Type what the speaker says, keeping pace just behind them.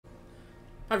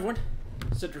Hi everyone,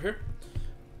 Cendril here.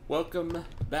 Welcome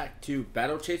back to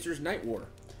Battle Chasers Nightwar.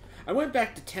 I went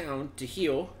back to town to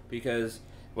heal because,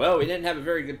 well, we didn't have a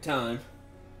very good time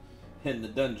in the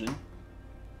dungeon.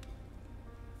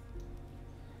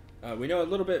 We know a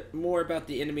little bit more about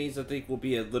the enemies. I think we'll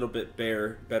be a little bit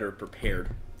better prepared.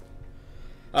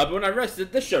 But when I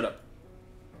rested, this showed up.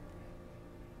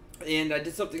 And I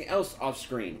did something else off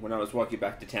screen when I was walking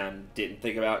back to town. Didn't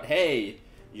think about, hey,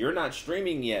 you're not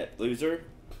streaming yet, loser.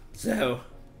 So,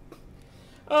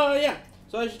 yeah.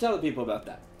 So I should tell the people about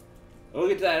that. We'll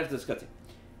get to that after this cutscene.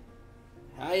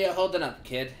 How you holding up,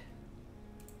 kid?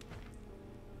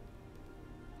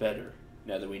 Better,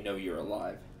 now that we know you're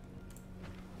alive.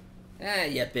 Ah,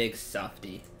 you big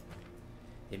softy.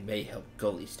 It may help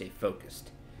Gully stay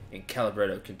focused, and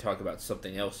Calibretto can talk about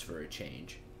something else for a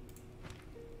change.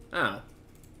 Oh.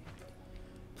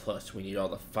 Plus, we need all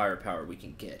the firepower we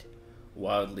can get,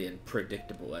 wildly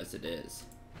unpredictable as it is.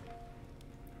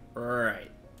 Right.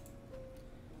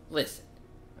 Listen,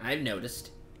 I've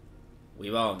noticed.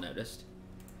 We've all noticed.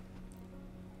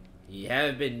 You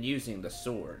haven't been using the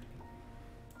sword.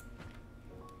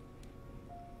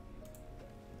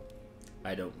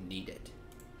 I don't need it.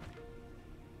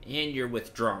 And you're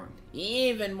withdrawn,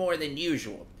 even more than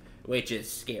usual, which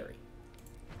is scary.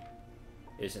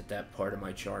 Isn't that part of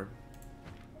my charm?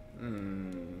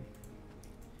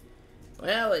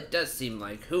 Well, it does seem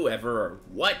like whoever or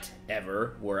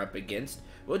whatever we're up against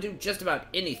will do just about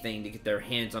anything to get their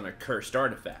hands on a cursed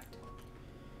artifact.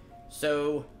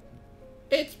 So,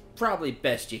 it's probably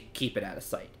best you keep it out of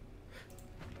sight.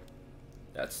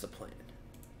 That's the plan.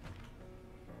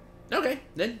 Okay,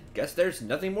 then guess there's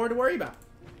nothing more to worry about.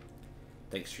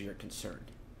 Thanks for your concern.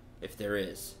 If there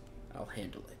is, I'll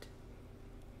handle it.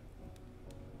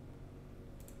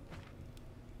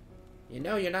 You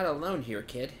know you're not alone here,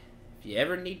 kid. If you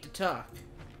ever need to talk,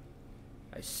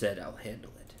 I said I'll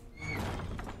handle it.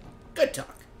 Good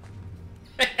talk.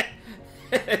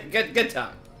 good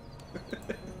talk.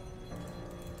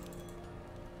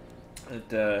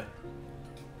 It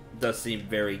does seem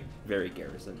very, very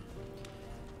Garrison.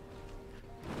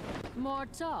 More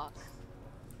talk.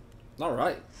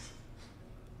 Alright.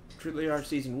 Truly are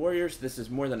seasoned warriors. This is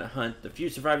more than a hunt. The few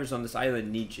survivors on this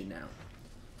island need you now.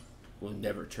 We'll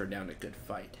never turn down a good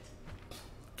fight.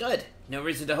 Good. No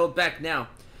reason to hold back now.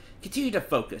 Continue to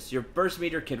focus. Your burst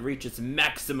meter can reach its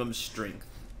maximum strength.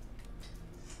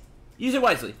 Use it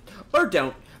wisely. Or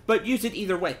don't, but use it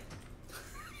either way.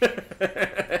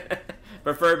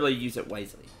 Preferably use it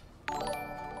wisely.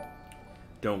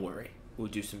 Don't worry. We'll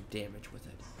do some damage with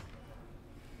it.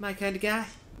 My kind of guy.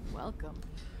 Welcome.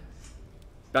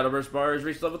 Battle burst bar has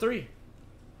reached level 3.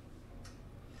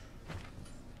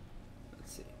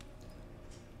 Let's see.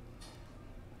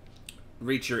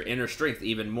 Reach your inner strength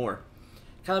even more.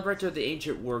 Calibretto, the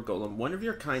ancient war golem, one of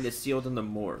your kind is sealed in the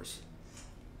moors.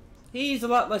 He's a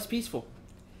lot less peaceful.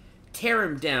 Tear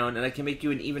him down and I can make you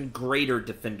an even greater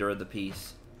defender of the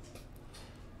peace.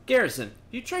 Garrison,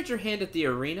 you tried your hand at the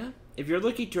arena? If you're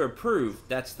looking to improve,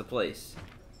 that's the place.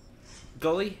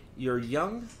 Gully, you're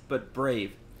young but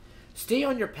brave. Stay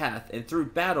on your path, and through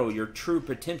battle, your true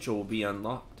potential will be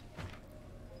unlocked.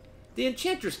 The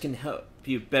Enchantress can help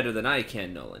you better than I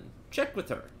can, Nolan. Check with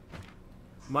her.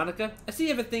 Monica, I see you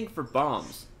have a thing for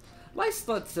bombs.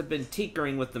 Lyslets have been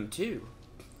tinkering with them too.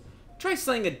 Try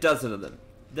slaying a dozen of them,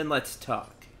 then let's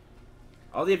talk.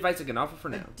 All the advice I can offer for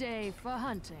now. A day for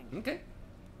hunting. Okay.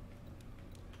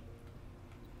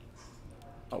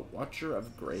 A watcher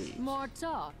of graves. More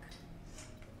talk.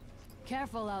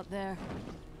 Careful out there.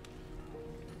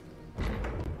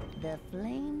 The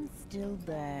flame still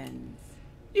burns.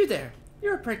 You there.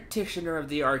 You're a practitioner of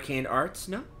the arcane arts,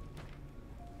 no?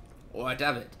 What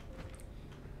of it?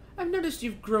 I've noticed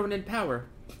you've grown in power.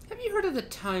 Have you heard of the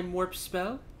time warp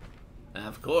spell?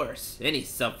 Of course. Any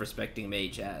self-respecting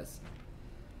mage has.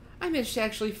 I managed to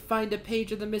actually find a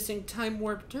page of the missing time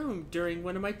warp tome during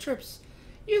one of my trips.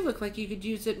 You look like you could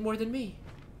use it more than me.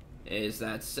 Is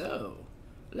that so?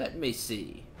 Let me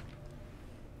see.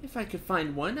 If I could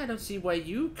find one, I don't see why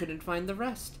you couldn't find the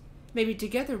rest. Maybe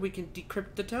together we can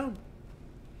decrypt the tome.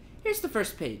 Here's the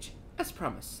first page, as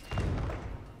promised.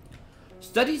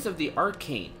 Studies of the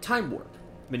arcane, time warp,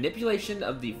 manipulation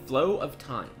of the flow of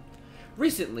time.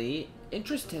 Recently,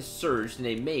 interest has surged in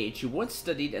a mage who once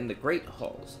studied in the Great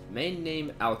Halls, a man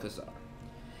named Alcazar.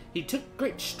 He took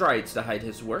great strides to hide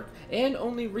his work, and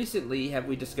only recently have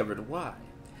we discovered why.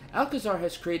 Alcazar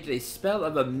has created a spell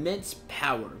of immense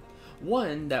power,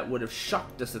 one that would have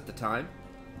shocked us at the time,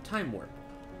 time warp.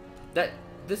 That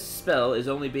this spell is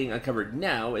only being uncovered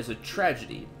now is a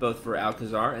tragedy, both for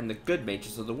Alcazar and the good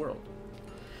mages of the world.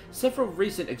 Several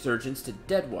recent excursions to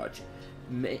Deadwatch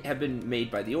have been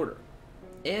made by the Order,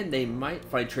 and they might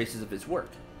find traces of his work.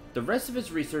 The rest of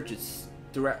his research is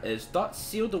thought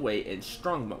sealed away in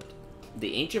Strongmoat,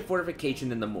 the ancient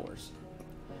fortification in the moors.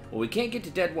 Well, we can't get to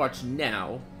Deadwatch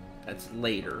now. That's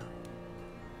later.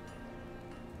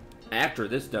 After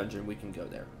this dungeon, we can go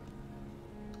there.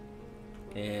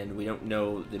 And we don't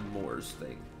know the moors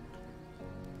thing.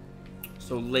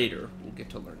 So later, we'll get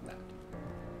to learn that.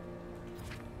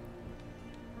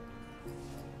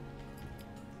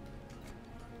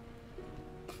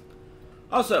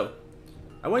 Also,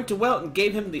 I went to Welt and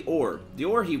gave him the ore. The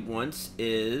ore he wants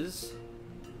is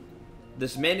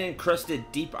this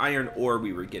mana-encrusted deep iron ore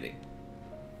we were getting.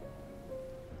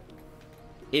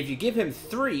 If you give him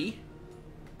 3,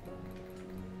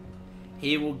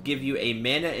 he will give you a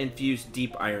mana-infused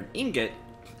deep iron ingot,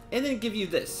 and then give you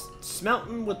this,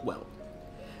 Smelting with Welt.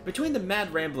 Between the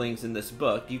mad ramblings in this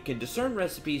book, you can discern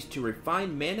recipes to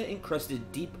refine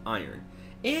mana-encrusted deep iron,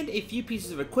 and a few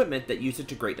pieces of equipment that use it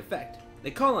to great effect.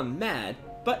 They call him mad,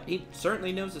 but he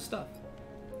certainly knows his stuff.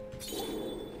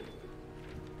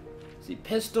 See,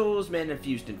 pistols,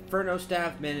 mana-infused inferno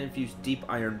staff, mana-infused deep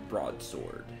iron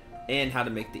broadsword, and how to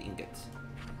make the ingots.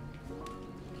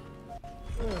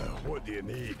 What do you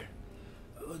need?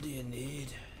 What do you need?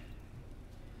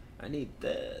 I need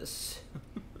this.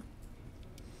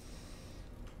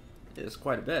 It's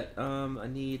quite a bit. I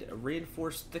need a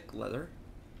reinforced thick leather.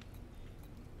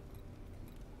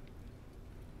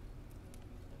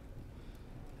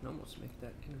 I can almost make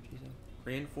that energy zone.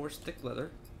 Reinforced thick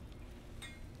leather.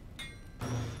 Oh,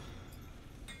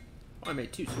 I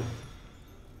made 2, sweet.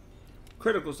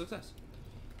 Critical success.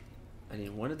 I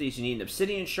need 1 of these. You need an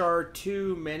obsidian shard,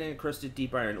 2 mana-encrusted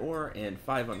deep iron ore, and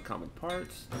 5 uncommon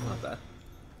parts. Not bad.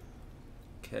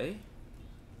 Okay.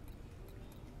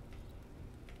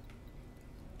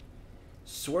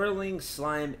 Swirling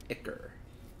slime ichor.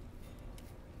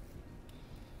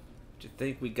 What do you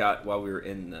think we got while we were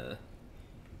in the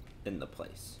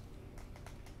place?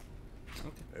 Okay.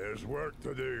 There's work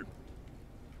to do.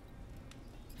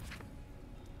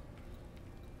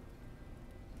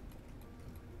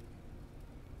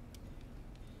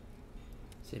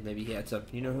 See, maybe he had some.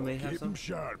 You know who may have Keep some? 'em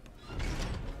sharp.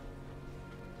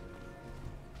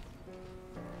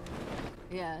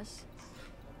 Yes.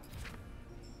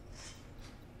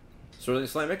 Swirling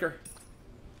slime ichor.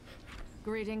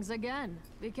 Greetings again.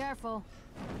 Be careful.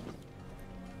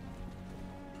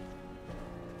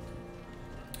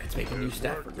 Let's make a new There's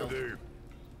staff for work to Bill. do.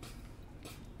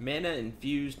 Mana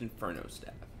infused inferno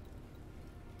staff.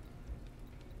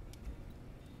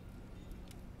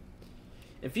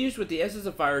 Infused with the essence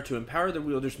of fire to empower the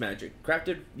wielder's magic.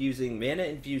 Crafted using mana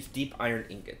infused deep iron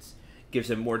ingots.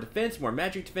 Gives him more defense, more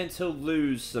magic defense. He'll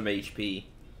lose some HP.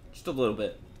 Just a little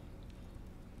bit.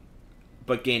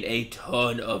 But gain a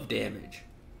ton of damage.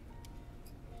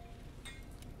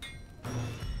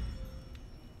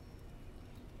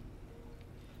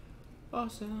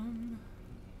 Awesome.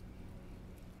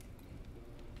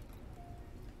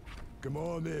 Come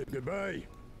on then. Goodbye.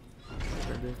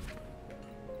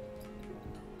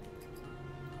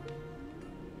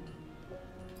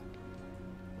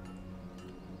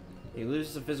 He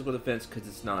loses a physical defense because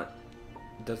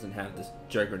it doesn't have this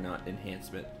juggernaut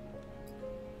enhancement.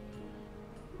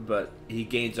 But he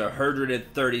gains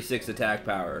 136 attack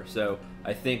power, so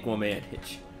I think we'll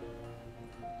manage.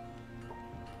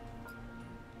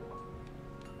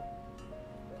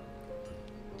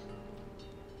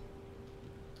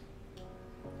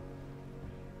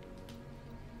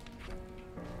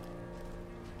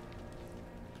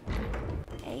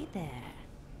 Hey there.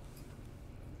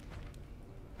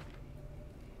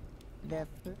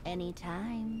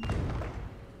 Anytime.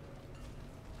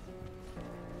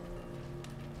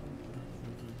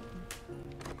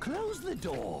 Close the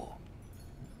door.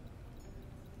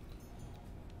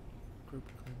 Group,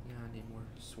 yeah, I need more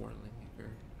swirling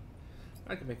here.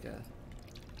 I can make a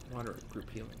moderate group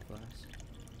healing class.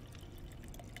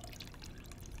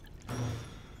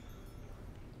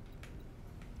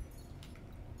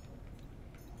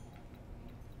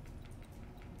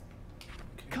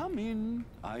 Come in,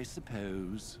 I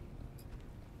suppose.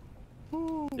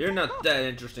 You're not that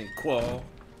interesting, Qual.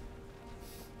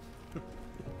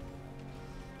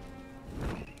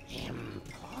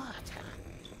 Important.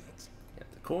 I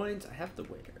have the coins, I have the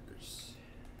wares.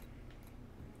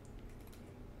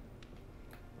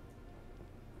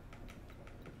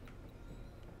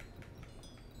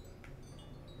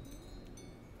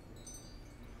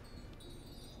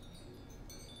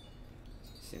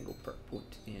 Single perk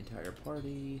point to the entire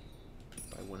party.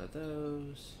 Buy one of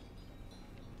those.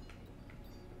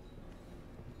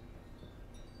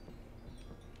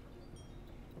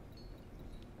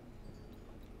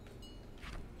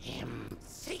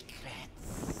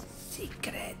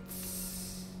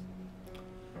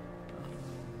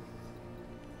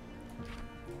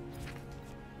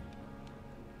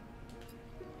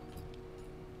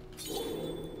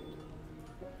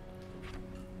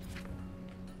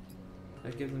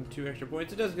 That gives them 2 extra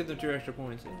points. It does give them 2 extra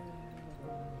points.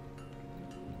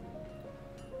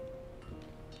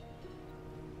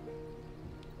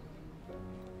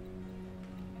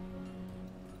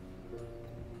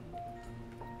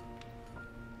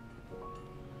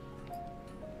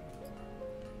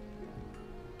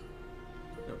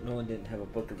 No, Nolan didn't have a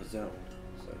book of his own,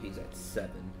 so he's at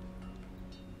 7.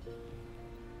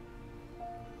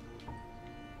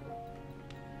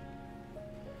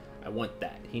 I want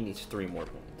that. He needs 3 more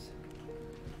points.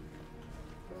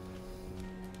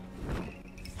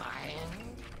 Find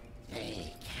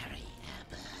they carry a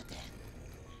burden.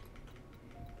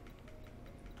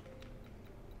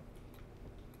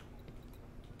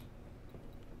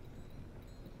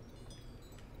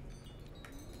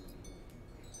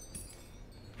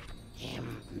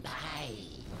 Imbibe.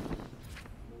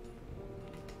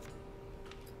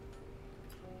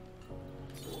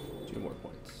 2 more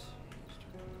points.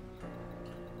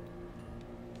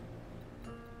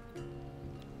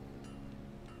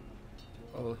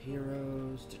 All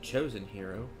heroes to chosen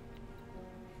hero.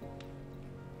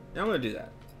 Now I'm gonna do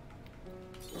that.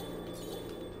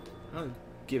 I'll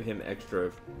give him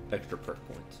extra perk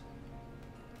points.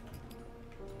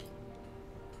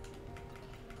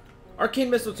 Arcane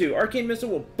Missile 2. Arcane Missile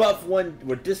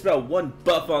will dispel 1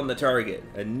 buff on the target.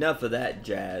 Enough of that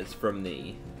jazz from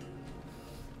the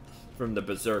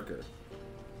Berserker.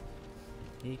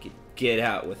 He could get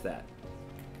out with that.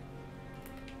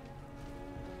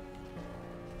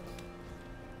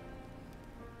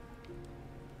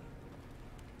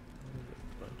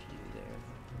 Bunch of you there.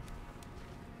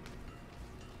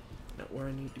 Not where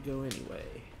I need to go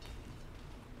anyway.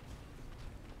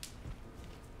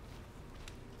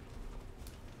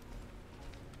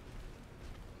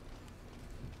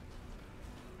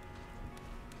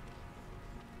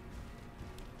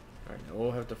 Alright, now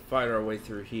we'll have to fight our way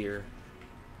through here.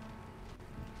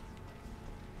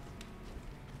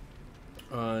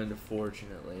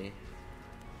 Unfortunately.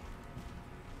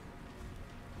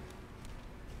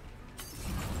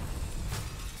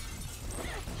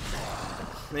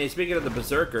 Hey, speaking of the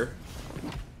Berserker,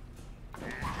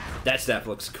 that staff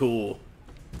looks cool.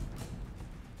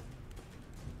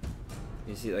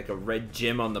 You see like a red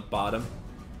gem on the bottom.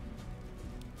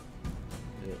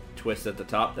 Twist at the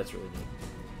top, that's really neat.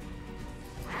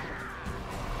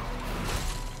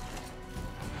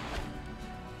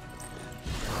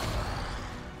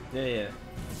 Yeah.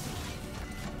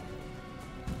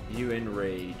 You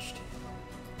enraged.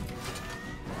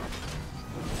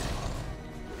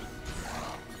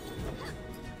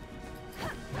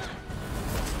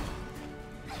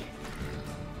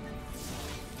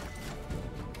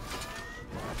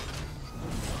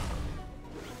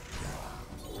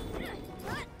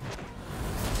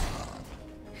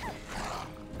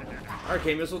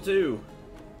 Arcane Missile 2.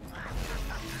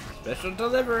 Special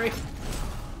delivery.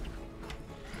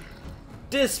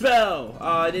 Dispel!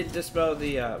 I didn't dispel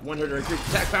the 100 increased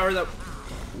attack power though.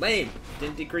 Lame.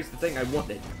 Didn't decrease the thing I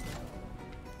wanted.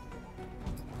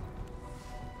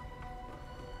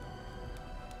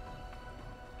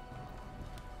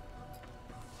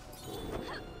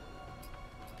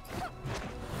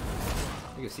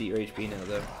 You can see your HP now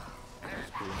though.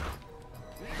 That's cool.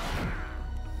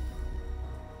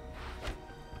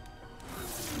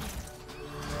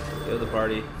 Kill the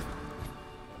party.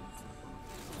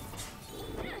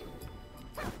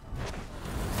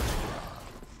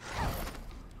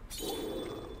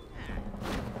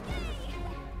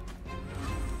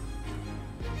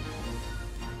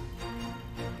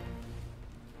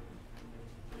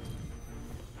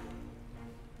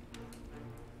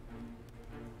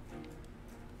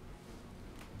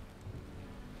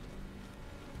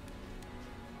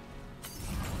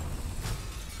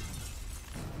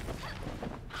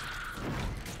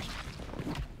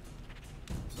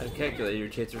 I've calculated your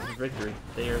chances for victory.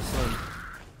 They are slim.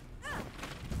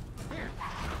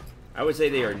 I would say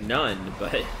they are none,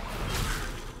 but...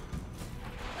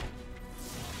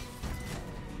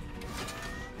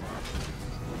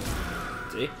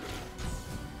 See?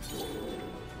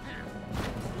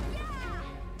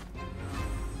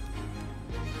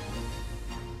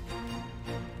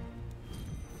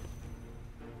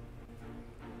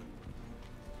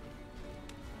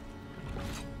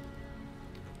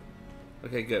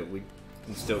 Okay, good. We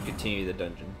can still continue the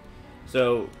dungeon.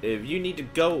 So, if you need to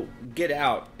go get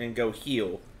out and go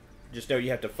heal, just know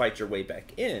you have to fight your way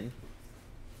back in.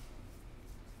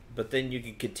 But then you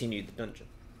can continue the dungeon.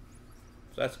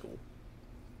 So that's cool.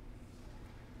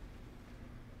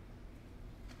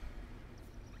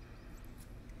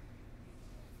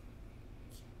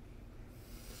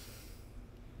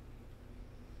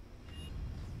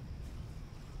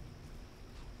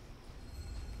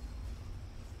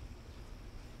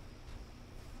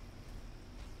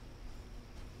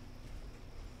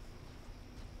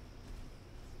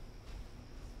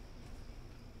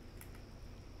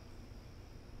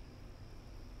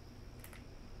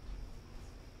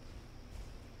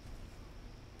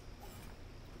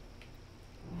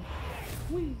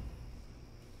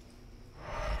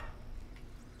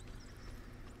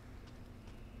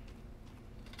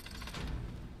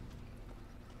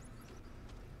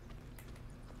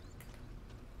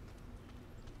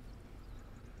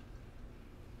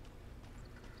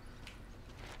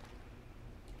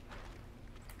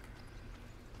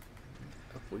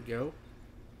 we go.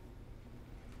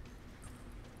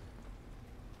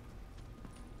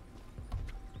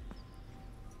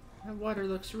 That water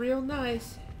looks real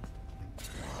nice.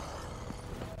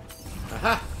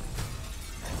 Aha!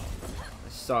 I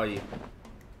saw you.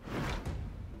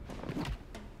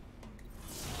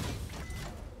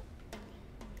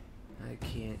 I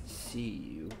can't see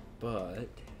you, but...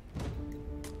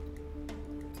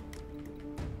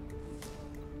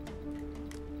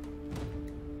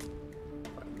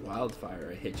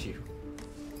 Wildfire, I hit you.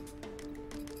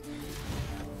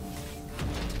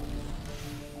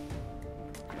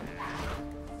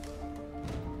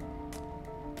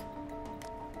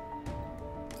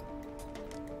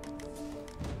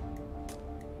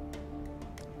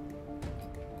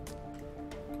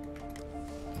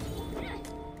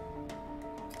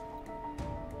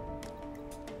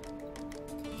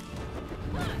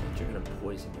 You're gonna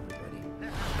poison everybody.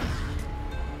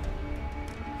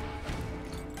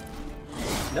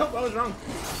 Nope, I was wrong.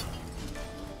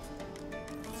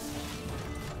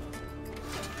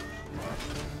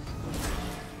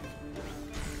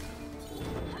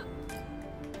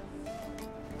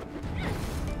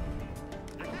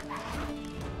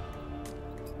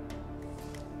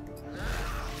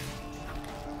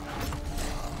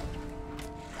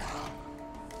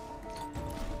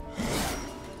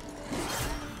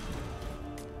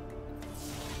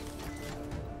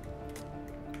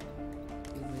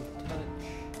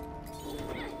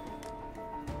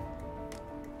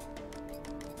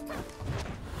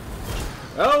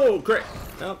 Oh, great.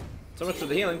 Oh, so much for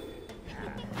the healing.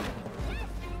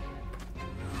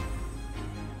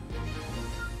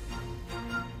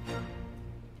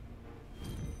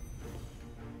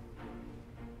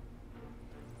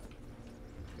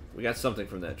 We got something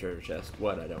from that treasure chest.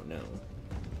 What? I don't know.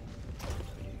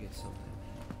 We need to get something.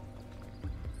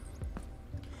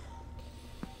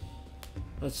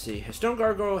 Let's see. A stone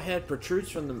gargoyle head protrudes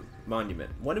from the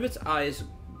monument. One of its eyes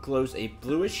glows a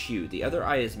bluish hue. The other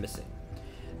eye is missing.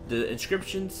 The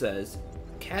inscription says,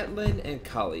 Catelyn and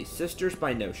Kali, sisters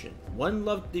by notion. One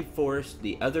loved the forest,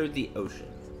 the other the ocean.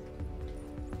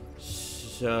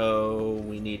 So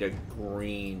we need a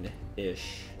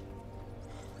green-ish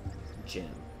gem.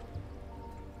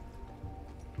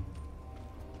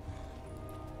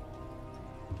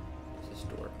 Is this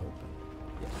door open?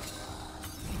 Yes.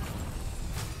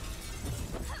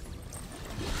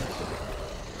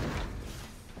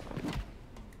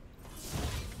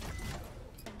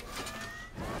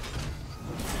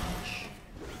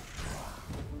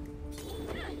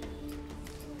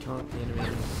 Taunt the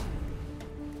enemies.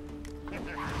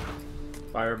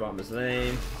 Firebomb is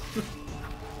lame.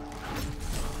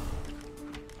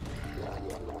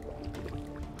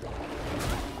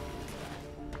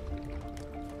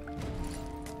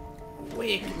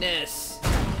 Weakness.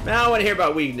 Man, I don't want to hear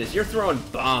about weakness. You're throwing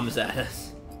bombs at us.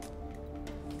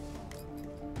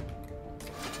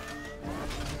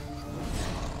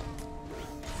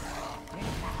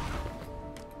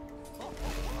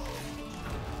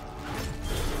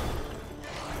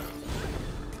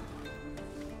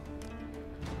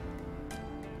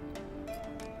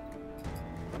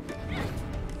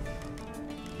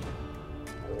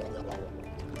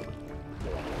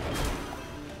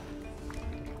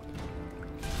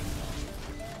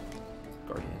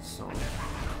 Song.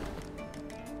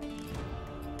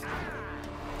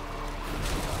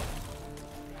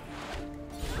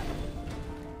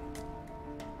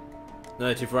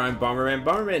 Not too far. I'm Bomberman.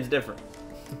 Bomberman's different.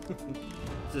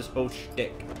 It's this whole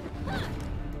shtick. I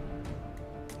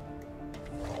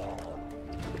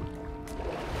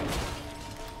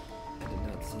did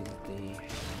not see that the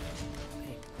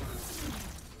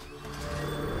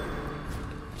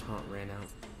taunt ran out.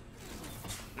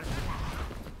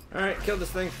 Alright, kill this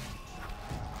thing.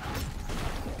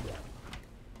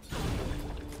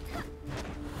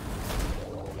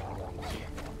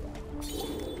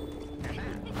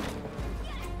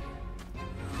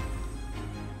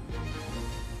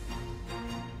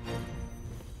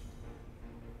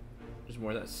 There's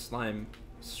more of that slime,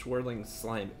 swirling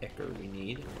slime ichor we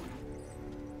need.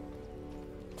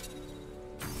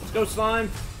 Let's go, slime!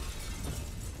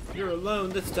 You're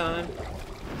alone this time.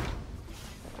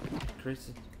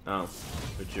 Crazy. Oh,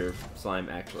 but your slime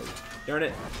actually. Darn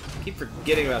it. Keep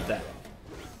forgetting about that.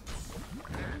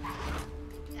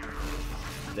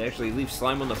 They actually leave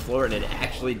slime on the floor and it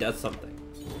actually does something.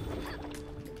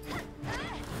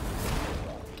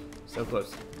 So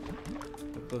close.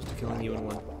 So close to killing you in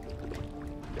one.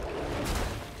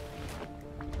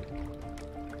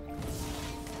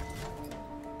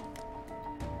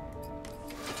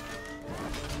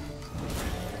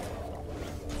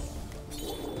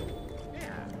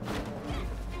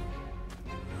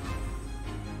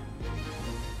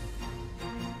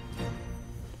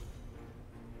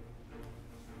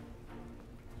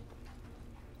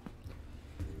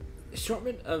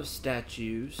 Assortment of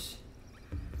statues.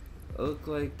 Look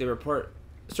like they were part.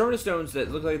 Assortment of stones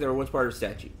that look like they were once part of a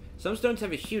statue. Some stones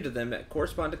have a hue to them that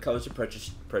correspond to colors of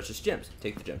precious gems.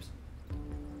 Take the gems.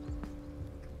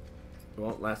 It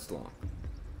won't last long.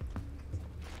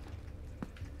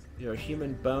 There are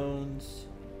human bones.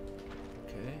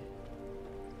 Okay.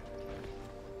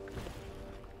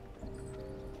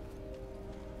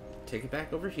 Take it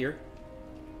back over here.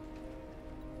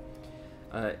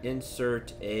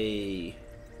 Insert a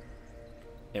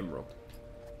emerald.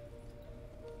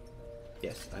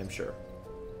 Yes, I'm sure.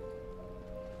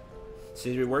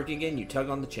 Seems to be working again. You tug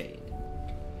on the chain.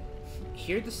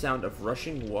 Hear the sound of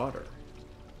rushing water.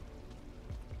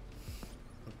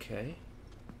 Okay.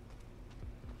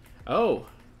 Oh!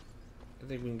 I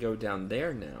think we can go down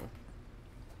there now.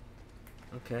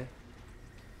 Okay.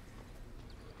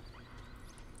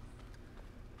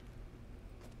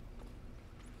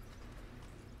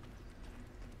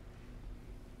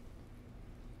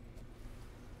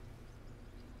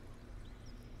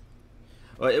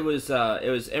 Well, it was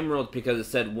emerald because it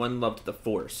said one loved the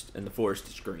forest, and the forest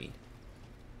is green.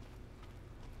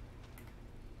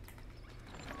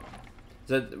 It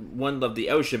said one loved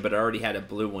the ocean, but it already had a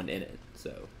blue one in it,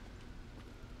 so.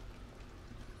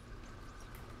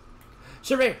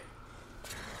 Surveyor!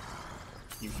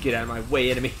 You get out of my way,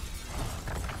 enemy.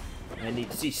 I need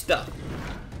to see stuff.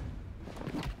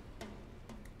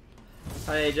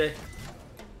 Hi, AJ.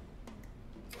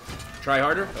 Try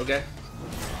harder? Okay.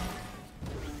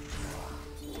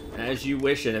 As you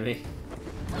wish, enemy.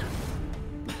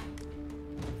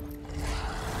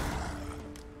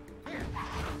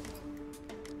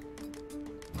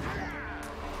 I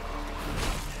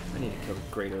need to kill the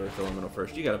Great Earth Elemental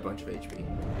first. You got a bunch of HP.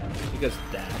 Because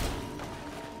that.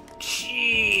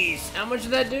 Jeez! How much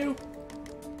did that do?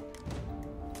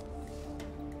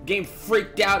 Game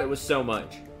freaked out. It was so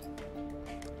much.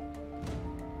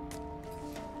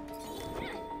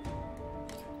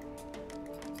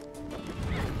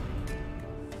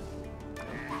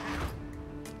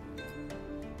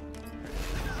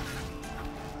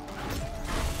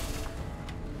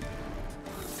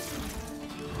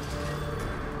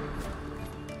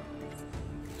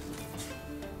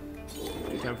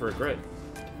 Time for a grid.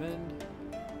 Defend.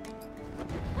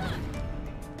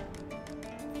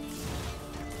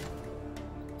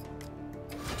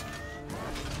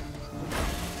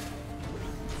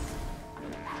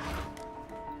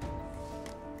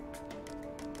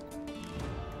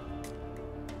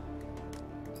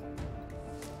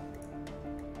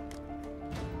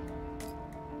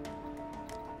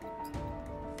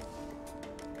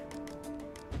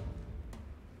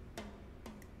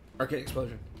 Arcade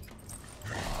explosion.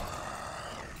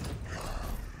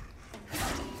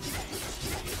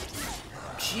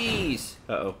 Jeez.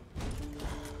 Uh-oh.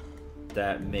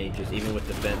 That may just, even with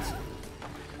defense.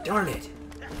 Darn it.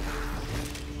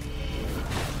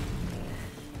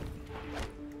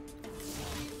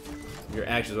 Your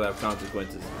actions will have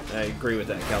consequences. I agree with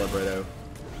that, Calibretto.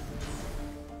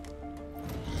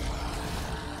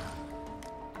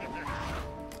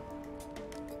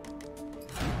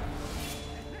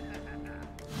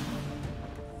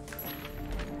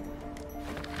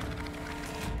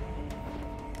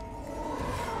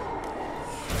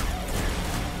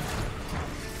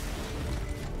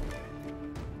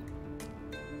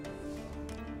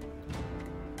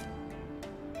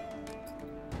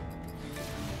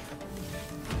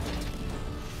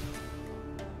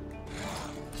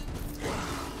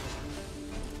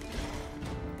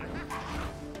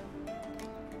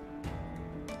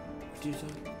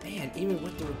 Man, even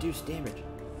with the reduced damage,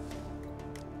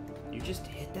 you just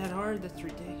hit that hard? That's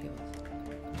ridiculous.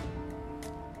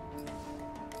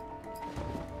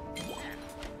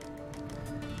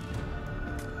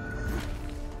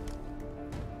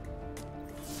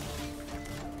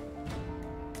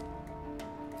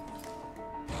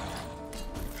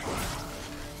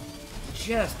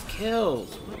 Just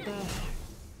kills. What the heck?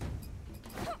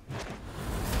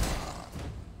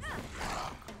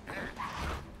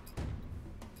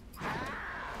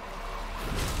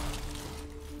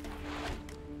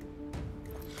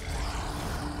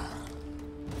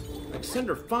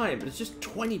 Cendril fine, but it's just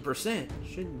 20%.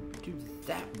 Shouldn't do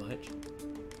that much.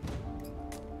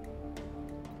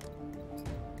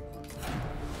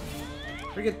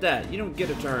 Forget that. You don't get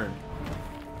a turn.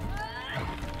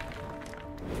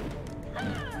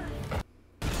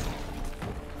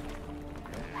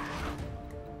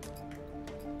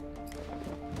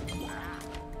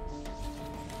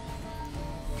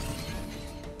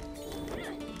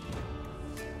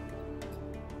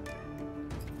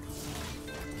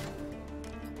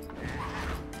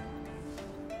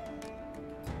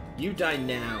 You die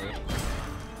now.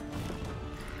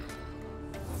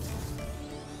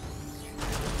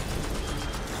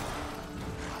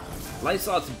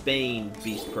 Lysol's Bane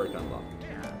beast perk unlocked.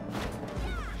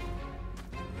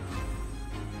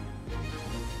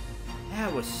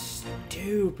 That was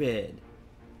stupid.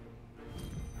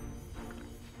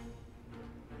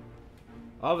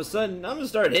 All of a sudden, I'm gonna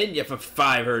start hitting you for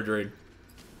 500.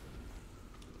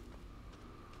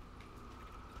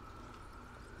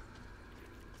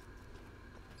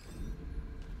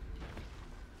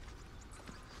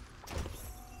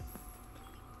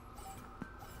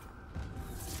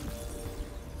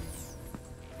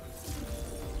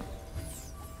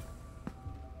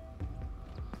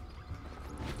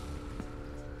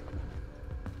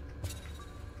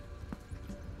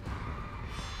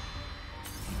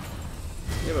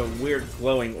 You have a weird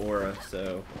glowing aura,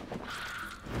 so...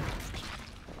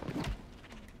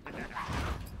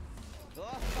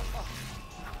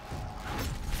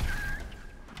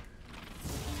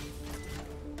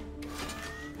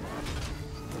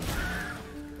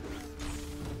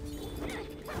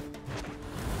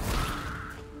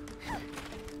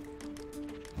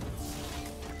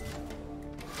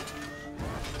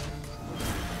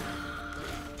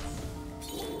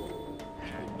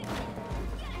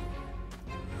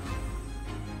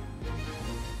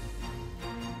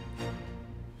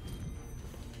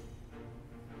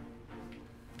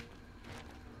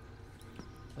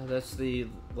 That's the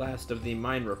last of the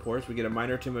mine reports. We get a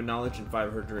minor tomb of knowledge and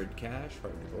 500 cash,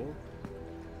 500 gold.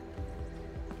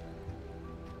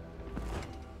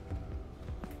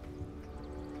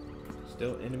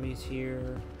 Still enemies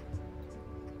here.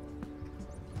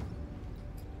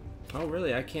 Oh,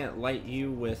 really? I can't light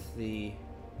you with the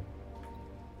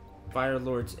Fire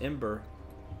Lord's Ember.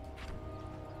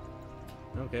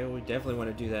 Okay, well, we definitely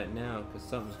want to do that now because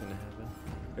something's going to happen.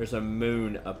 There's a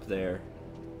moon up there.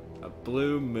 A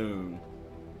blue moon.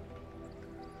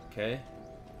 Okay.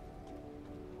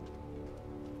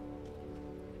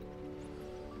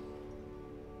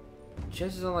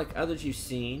 Just as unlike others you've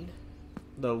seen,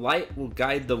 the light will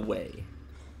guide the way.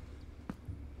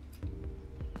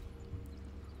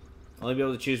 Only be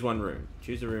able to choose one rune.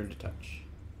 Choose a rune to touch.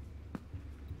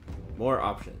 More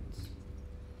options.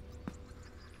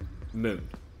 Moon.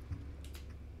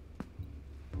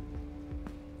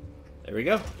 There we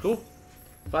go. Cool.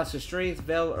 Flask of Strength,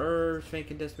 Veil, Herbs,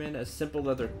 Fankendest Man, a simple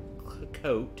leather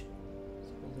coat.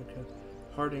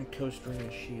 Hardened coast ring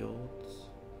of shields.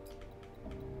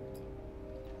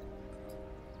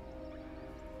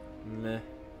 Meh.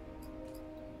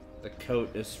 The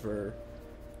coat is for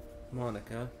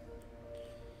Monica.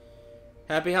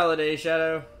 Happy holidays,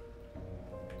 Shadow.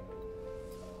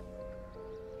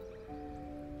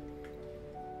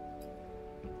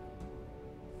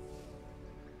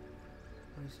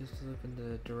 Seems to look in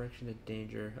the direction of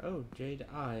danger. Oh, Jade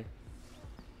Eye.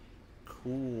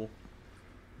 Cool.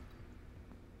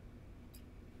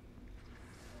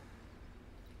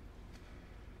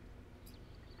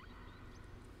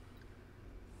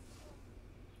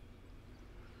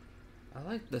 I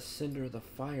like the Cinder of the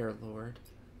Fire Lord.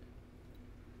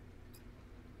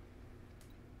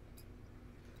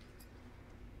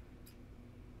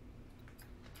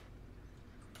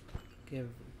 Give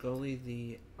Gully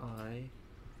the Eye.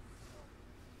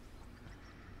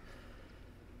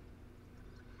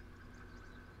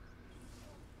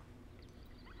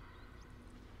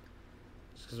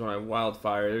 Because when I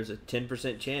wildfire, there's a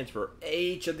 10% chance for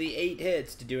each of the 8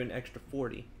 hits to do an extra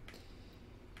 40.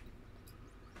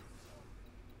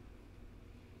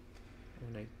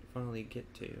 And I finally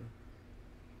get to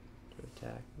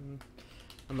attack.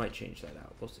 I might change that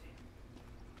out. We'll see.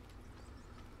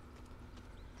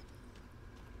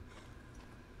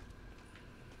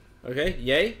 Okay,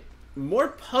 yay. More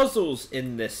puzzles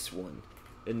in this one.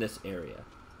 In this area.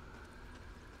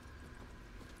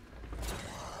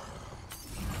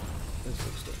 This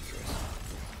looks dangerous.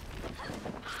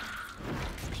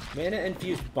 Mana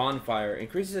infused bonfire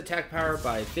increases attack power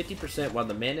by 50% while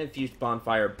the mana infused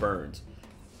bonfire burns.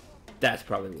 That's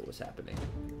probably what was happening.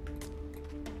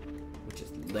 Which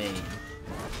is lame.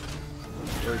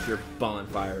 Where's your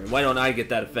bonfire? And why don't I get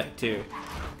that effect too?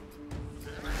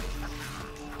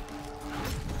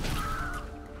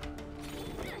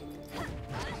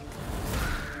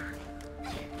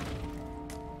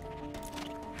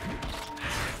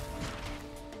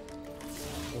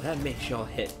 That makes y'all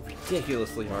hit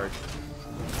ridiculously hard.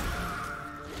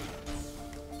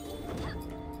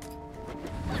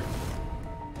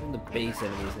 I'm the base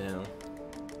enemies now.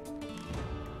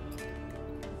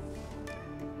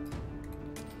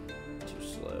 Too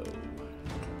slow.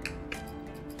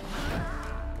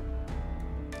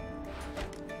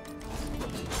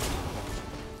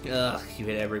 Ugh, you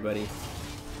hit everybody.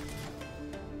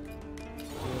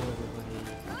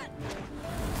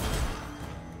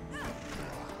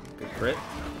 Good crit.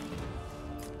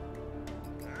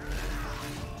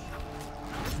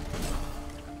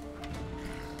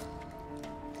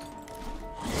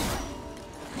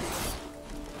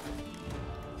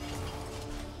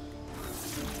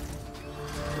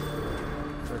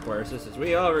 Require assistance.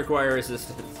 We all require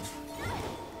assistance.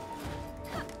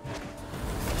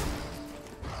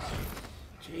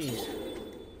 Jeez.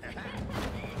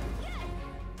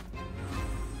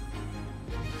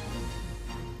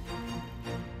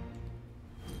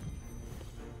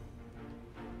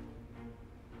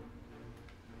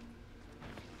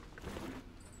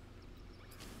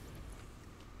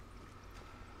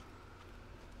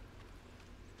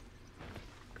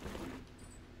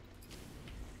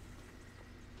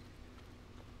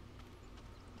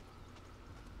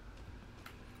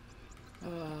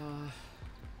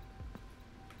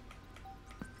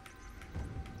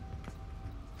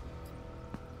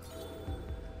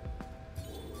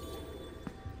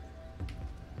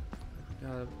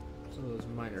 Some of those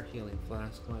minor healing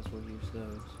flasks, might as well use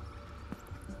those.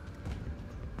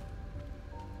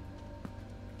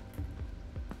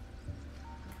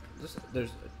 There's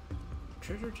a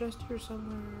treasure chest here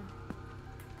somewhere.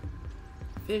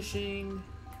 Fishing.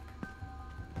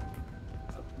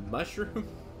 A mushroom.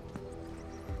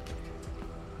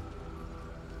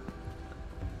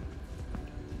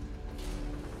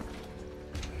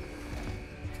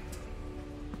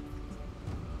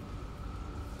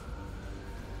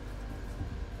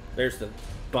 There's the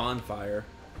bonfire.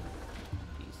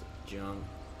 Piece of junk.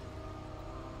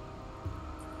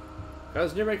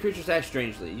 Cause nearby creatures act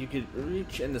strangely. You could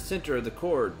reach in the center of the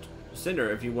cord. Center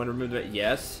if you want to remove that.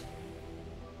 Yes.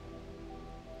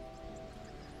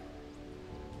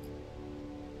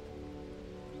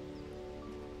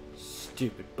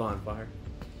 Stupid bonfire.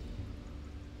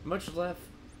 Much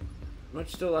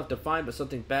still left to find, but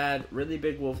something bad. Really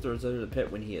big wolf throws under the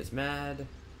pit when he is mad.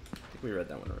 I think we read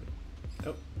that one already.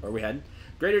 Oh, or we hadn't.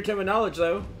 Greater Tomb of Knowledge,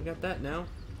 though. We got that now.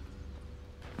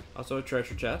 Also a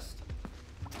treasure chest.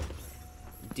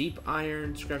 Deep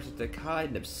iron, scraps of thick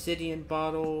hide, an obsidian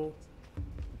bottle.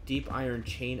 Deep iron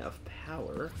chain of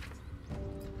power.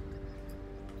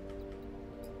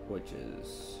 Which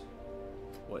is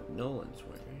what Nolan's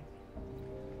wearing.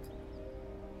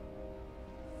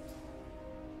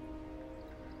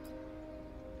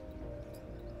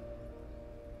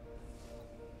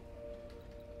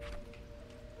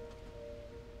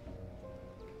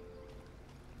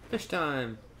 Fish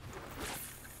time.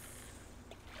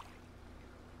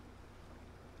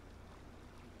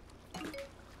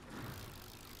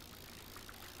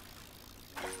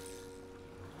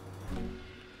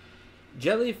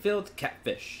 Jelly-filled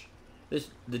catfish.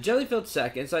 The jelly-filled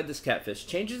sack inside this catfish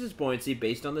changes its buoyancy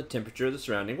based on the temperature of the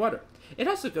surrounding water. It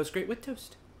also goes great with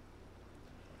toast.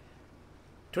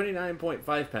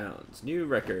 29.5 pounds. New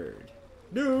record.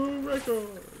 New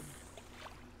record.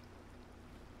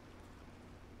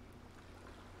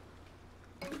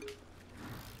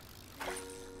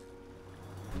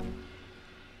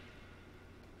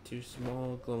 Two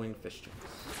small glowing fish chunks.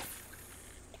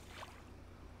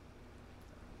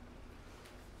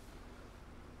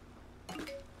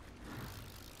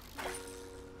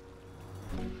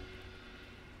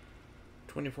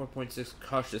 .6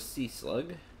 cautious sea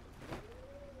slug.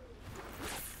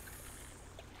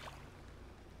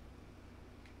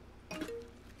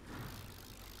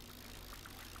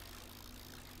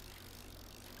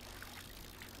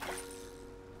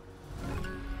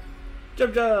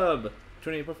 Jub!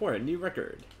 28.4, a new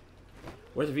record.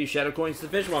 Worth a few shadow coins to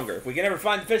the fishmonger. If we can ever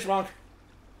find the fishmonger.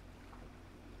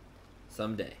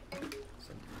 Someday.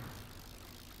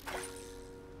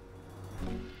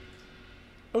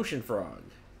 Ocean frog.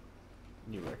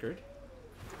 New record.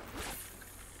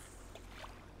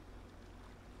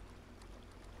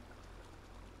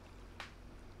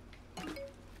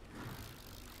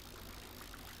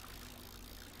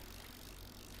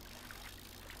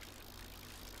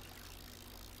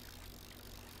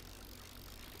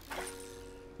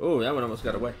 Oh, that one almost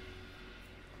got away.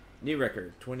 New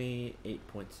record,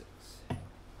 28.6.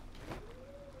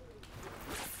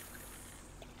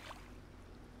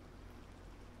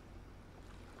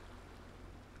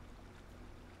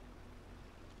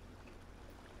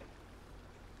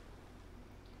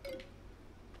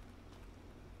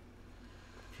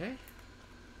 Okay.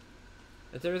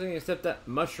 That's everything except that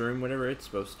mushroom, whatever it's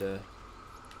supposed to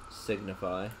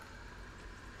signify.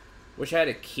 Wish I had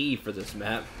a key for this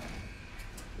map.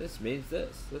 This means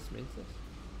this. This means this.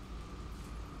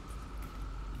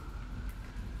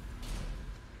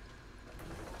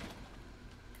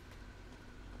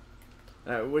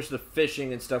 I wish the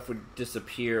fishing and stuff would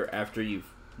disappear after you've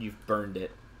burned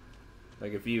it.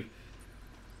 Like if you've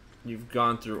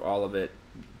gone through all of it,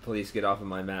 please get off of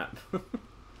my map.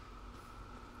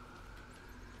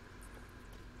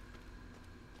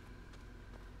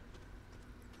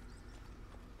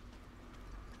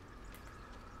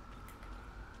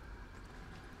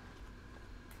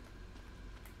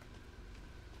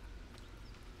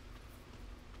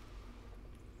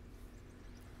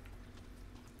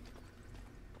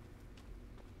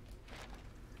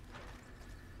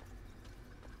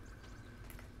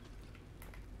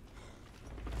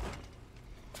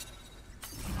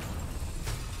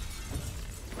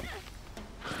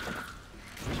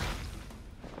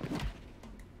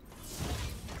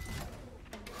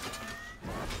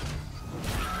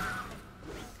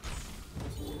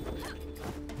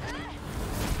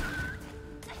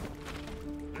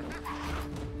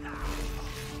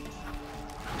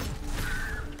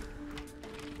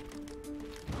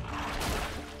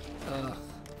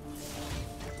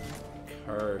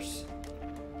 Curse.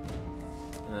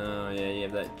 Oh yeah, you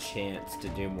have that chance to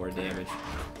do more damage.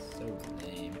 So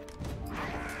lame.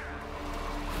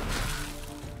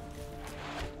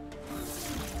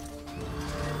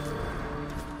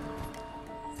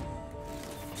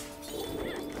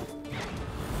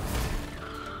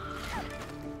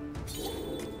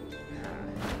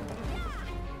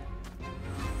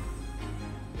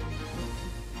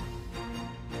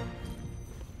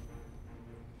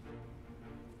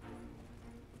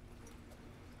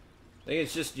 I think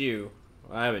it's just you.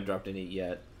 I haven't dropped any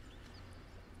yet.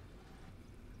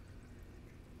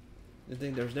 I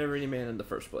think there was never any man in the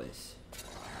first place.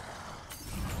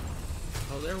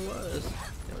 Oh, there was.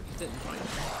 No, I just didn't find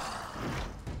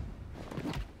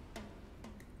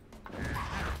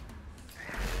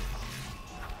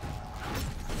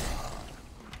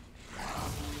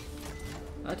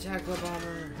it. Attack the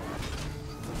bomber.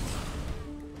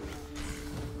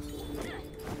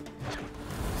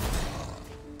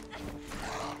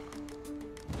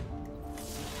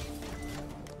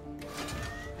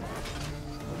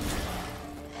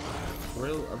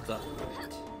 Thrill of the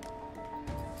hunt.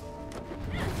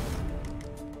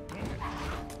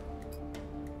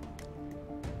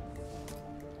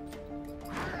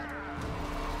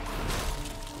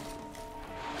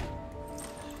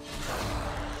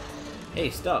 Hey,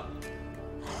 stop.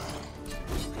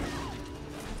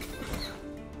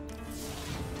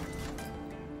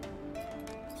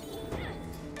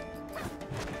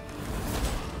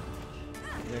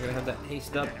 You're not gonna have that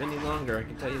haste up any longer, I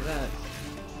can tell you that.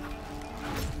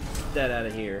 Get that out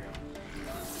of here.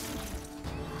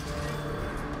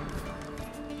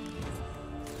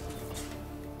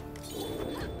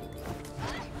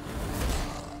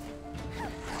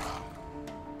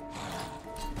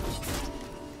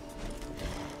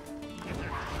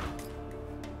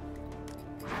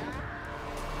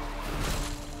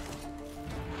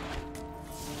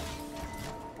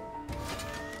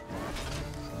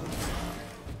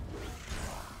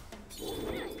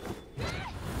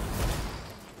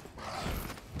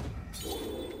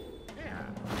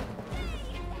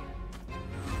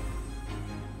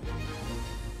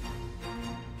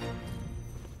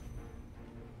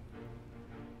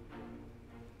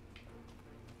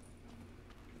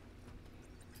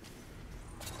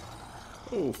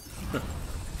 Ooh.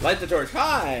 Light the torch.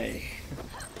 Hi!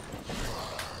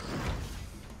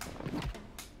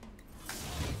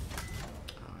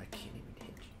 Oh, I can't even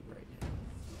hit you right now.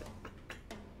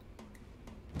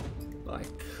 Well, I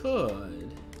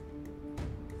could.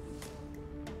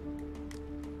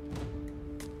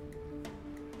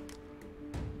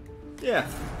 Yeah.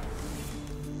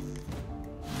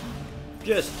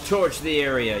 Just torch the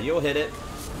area. You'll hit it.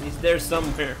 He's there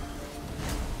somewhere.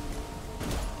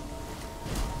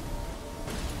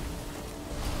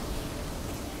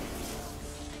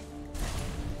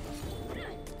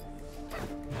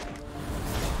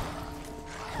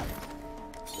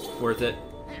 Worth it.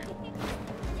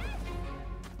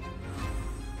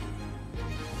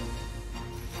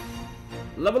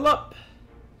 Level up!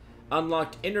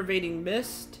 Unlocked Enervating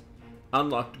Mist,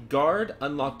 unlocked Guard,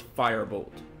 unlocked Firebolt,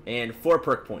 and 4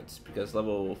 perk points because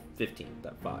level 15,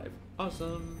 that 5.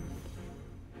 Awesome!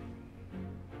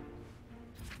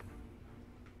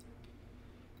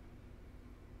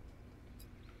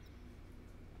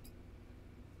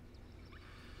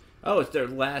 Oh, it's their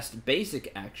last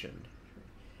basic action.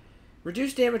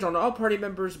 Reduce damage on all party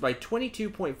members by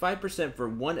 22.5% for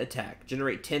 1 attack.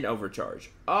 Generate 10 overcharge.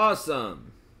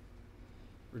 Awesome!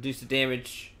 Reduce the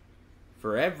damage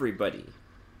for everybody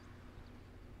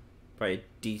by a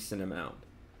decent amount.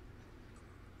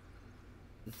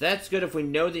 That's good if we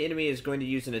know the enemy is going to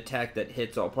use an attack that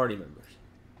hits all party members.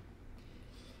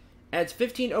 Adds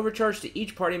 15 overcharge to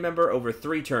each party member over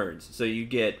 3 turns. So you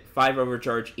get 5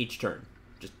 overcharge each turn.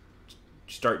 Just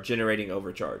start generating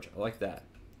overcharge. I like that.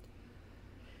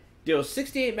 Deals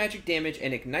 68 magic damage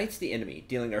and ignites the enemy,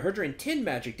 dealing 110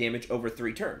 magic damage over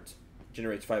 3 turns.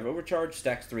 Generates 5 overcharge,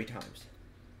 stacks 3 times.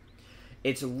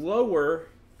 It's lower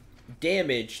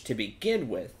damage to begin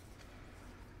with,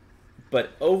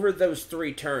 but over those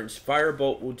 3 turns,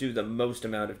 Firebolt will do the most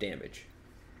amount of damage.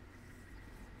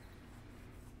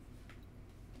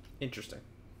 Interesting.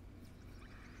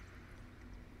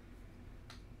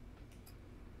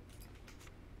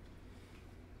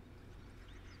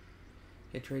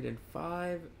 It traded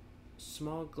 5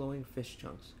 small glowing fish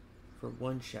chunks for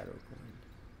 1 shadow coin.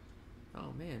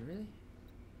 Oh man, really?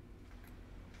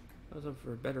 I was up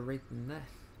for a better rate than that.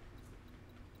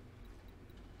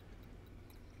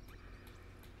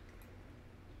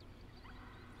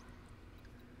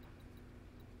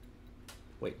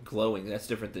 Wait, glowing, that's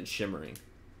different than shimmering.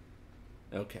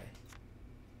 Okay.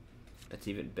 That's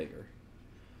even bigger.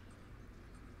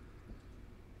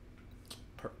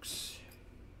 Perks.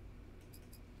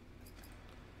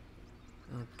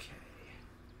 Okay.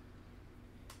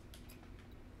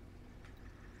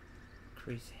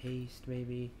 Increase haste,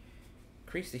 maybe.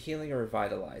 Increase the healing or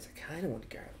revitalize. I kind of want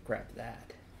to grab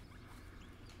that.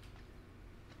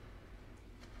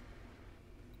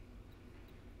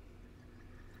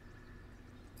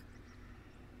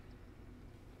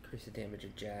 Increase the damage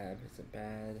of jab. Isn't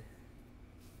bad.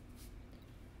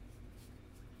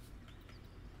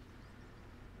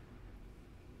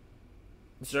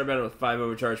 Start battle with 5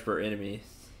 overcharge per enemy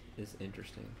is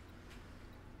interesting.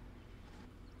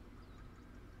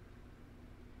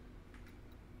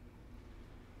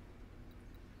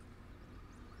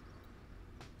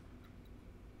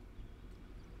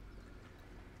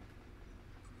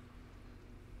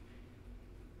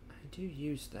 I do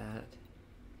use that.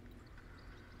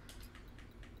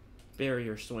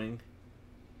 Barrier swing.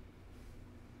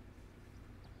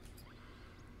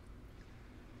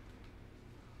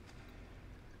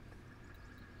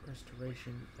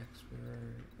 Restoration,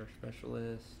 expert, or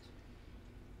specialist.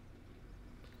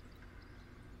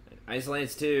 Ice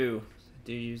Lance too. I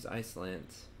do use Ice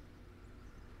Lance.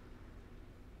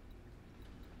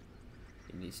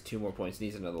 He needs 2 more points.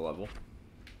 Needs another level,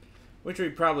 which we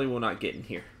probably will not get in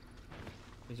here.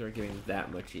 These aren't giving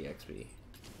that much EXP.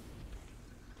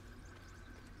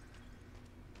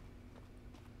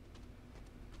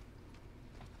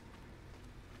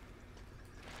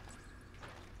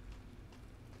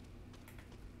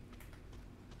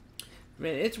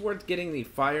 Man, it's worth getting the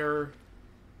Fire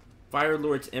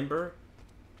Lord's Ember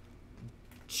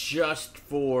just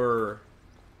for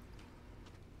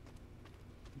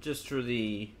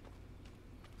the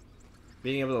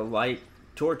being able to light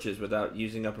torches without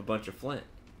using up a bunch of flint.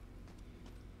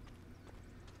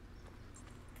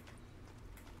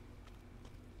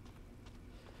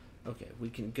 Okay, we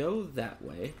can go that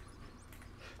way,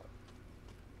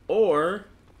 or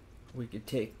we could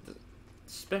take the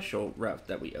special route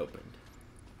that we opened.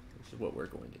 Is what we're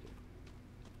going to do.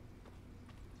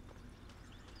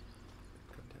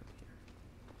 Come down here.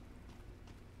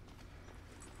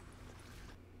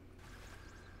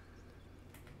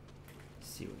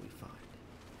 See what we find.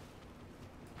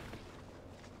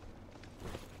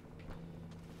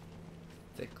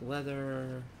 Thick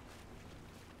leather.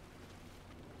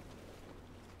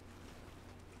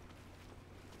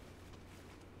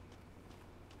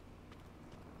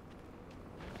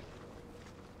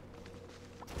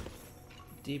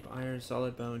 Deep iron,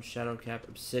 solid bone, shadow cap,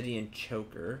 obsidian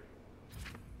choker.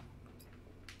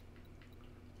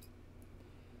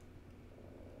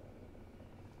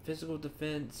 Physical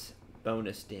defense,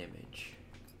 bonus damage.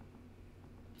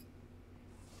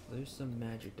 Lose some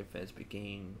magic defense, but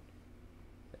gain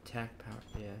attack power.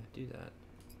 Yeah, do that.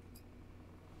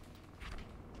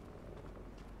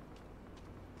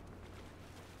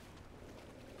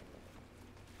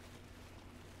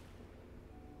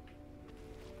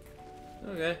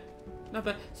 Okay, not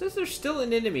bad. Says there's still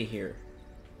an enemy here.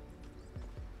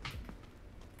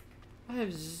 I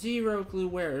have 0 clue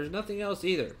where. There's nothing else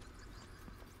either.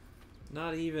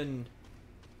 Not even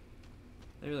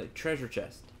maybe like treasure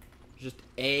chest. Just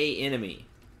a enemy.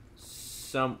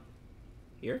 Some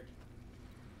here.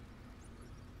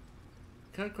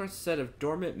 Come across a set of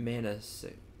dormant mana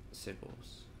sigils.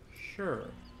 Sure.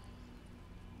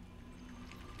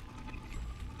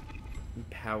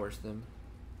 Empowers them.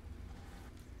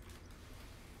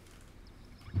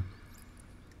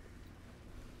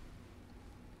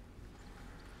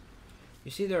 You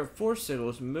see there are 4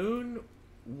 sigils: Moon,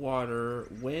 water,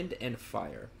 wind, and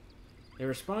fire. They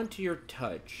respond to your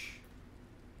touch,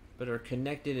 but are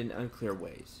connected in unclear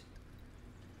ways.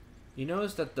 You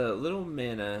notice that the little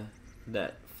mana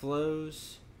that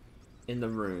flows in the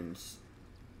runes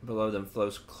below them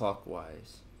flows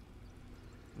clockwise.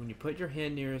 When you put your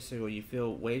hand near a sigil, you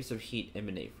feel waves of heat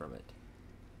emanate from it.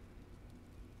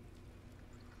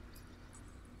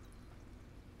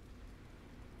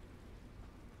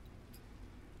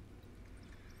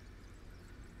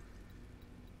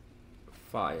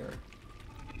 Fire.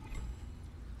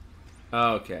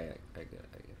 Okay, I get it.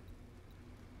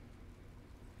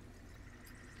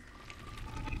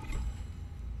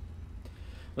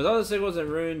 With all the sigils and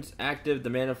runes active, the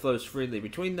mana flows freely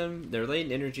between them. Their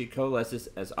latent energy coalesces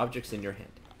as objects in your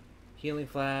hand. Healing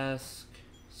flask,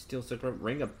 steel sickle,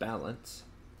 ring of balance.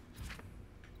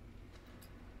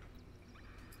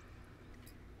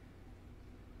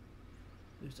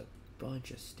 There's a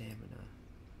bunch of stamina.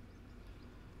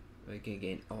 I can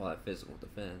gain all that physical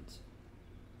defense.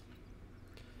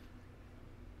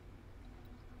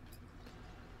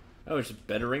 Oh, it's a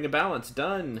better ring of balance.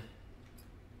 Done.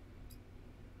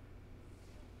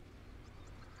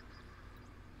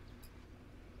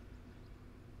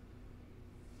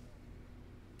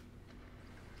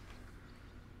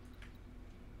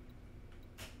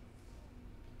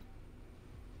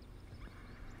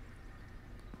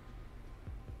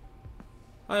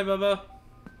 Hi, Bubba.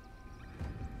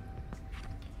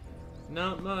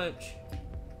 Not much.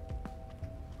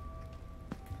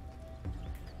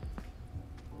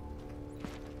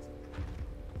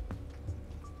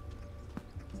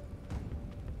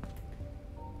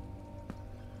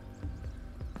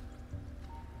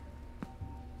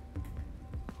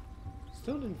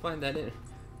 Still didn't find that in.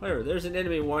 Whatever, there's an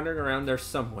enemy wandering around there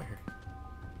somewhere.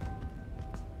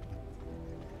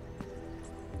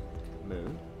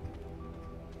 Moon.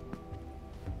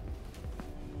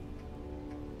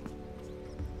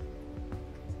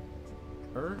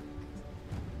 Her.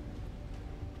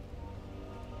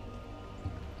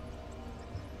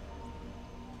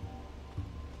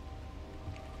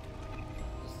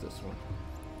 What's this one?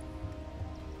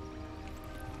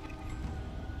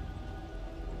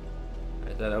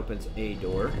 Alright, that opens a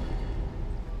door.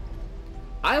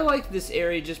 I like this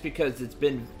area just because it's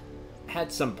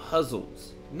had some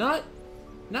puzzles. Not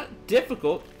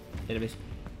difficult enemies.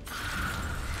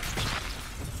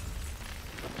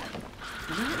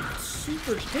 Not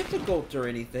super difficult or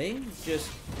anything, just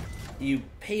you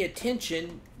pay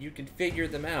attention, you can figure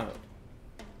them out.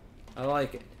 I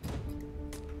like it.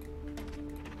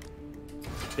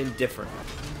 It's been different.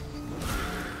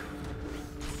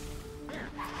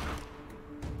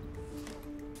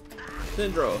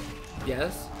 Cendril,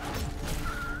 yes?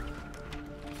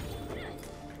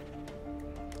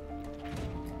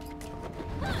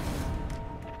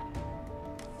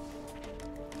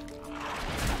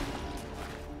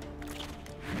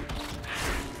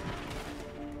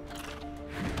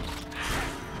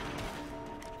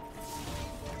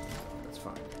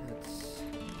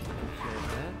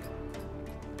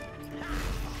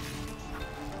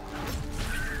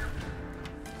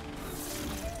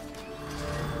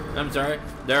 I'm sorry.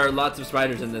 There are lots of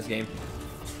spiders in this game.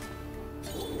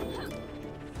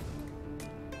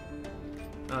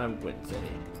 I wouldn't say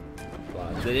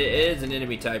lots. It is an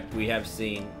enemy type we have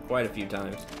seen quite a few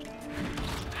times.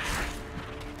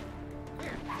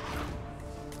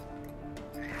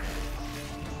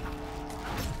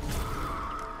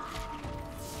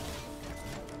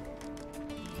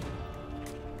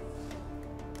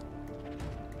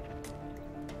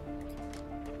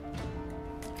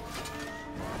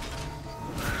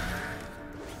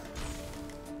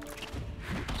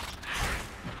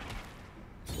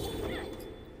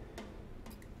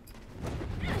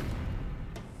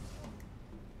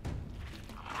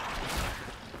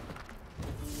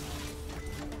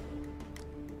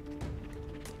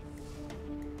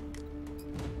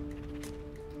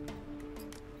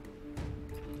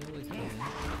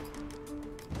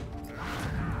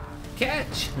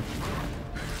 Catch!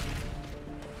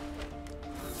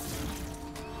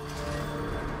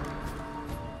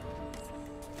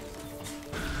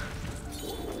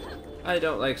 I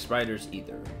don't like spiders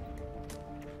either.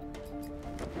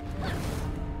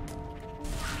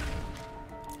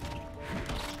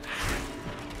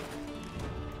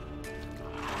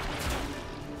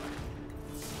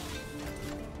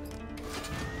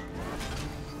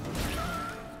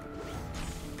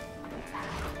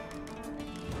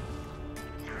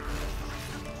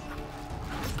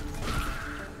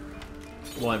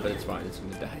 One, but it's fine. It's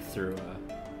gonna die through.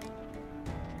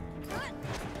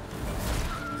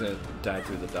 It's gonna die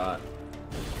through the dot.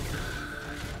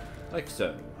 Like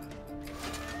so.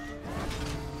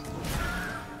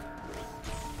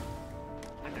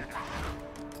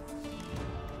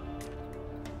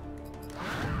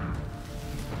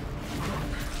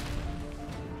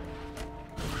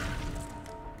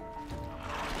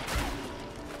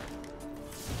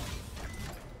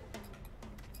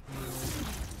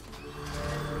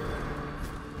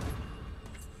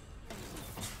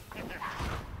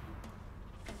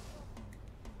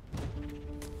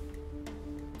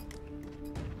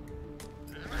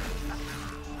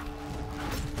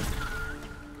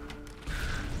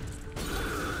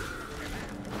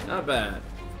 Not bad.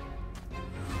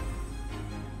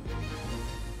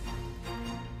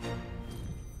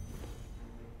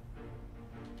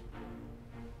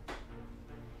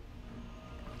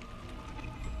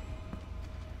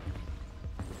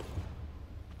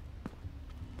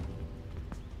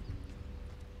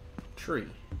 Tree.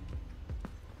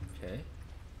 Okay.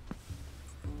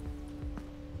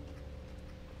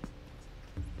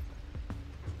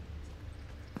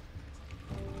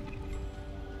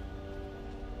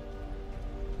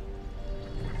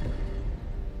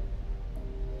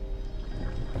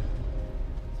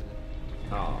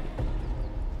 Oh.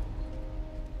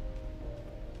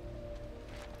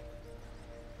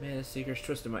 Man, the Seeker's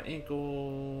twisted my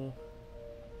ankle.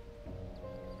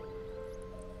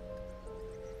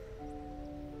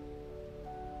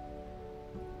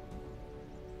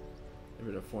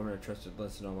 Never a former trusted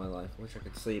lesson all my life. I wish I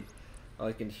could sleep. All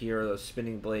I can hear are those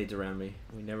spinning blades around me.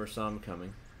 We never saw them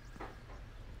coming.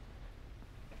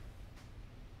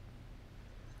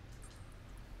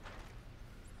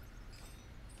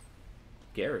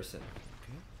 Garrison.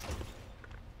 Okay.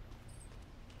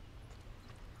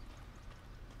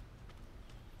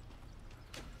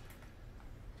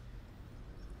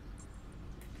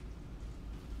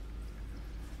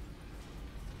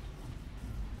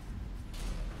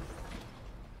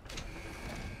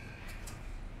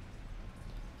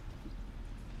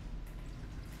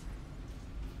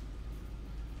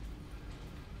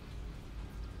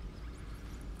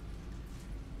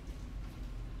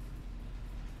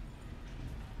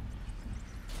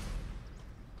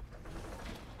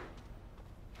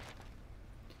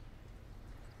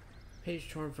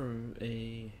 Page torn from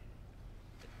a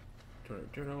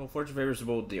journal. Fortune favors the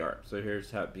bold the art. So here's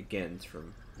how it begins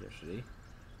from yesterday.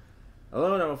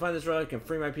 Alone, I will find this relic and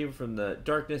free my people from the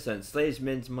darkness that enslaves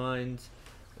men's minds,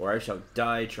 or I shall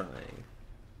die trying.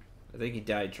 I think he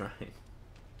died trying.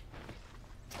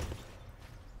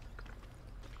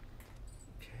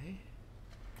 Okay.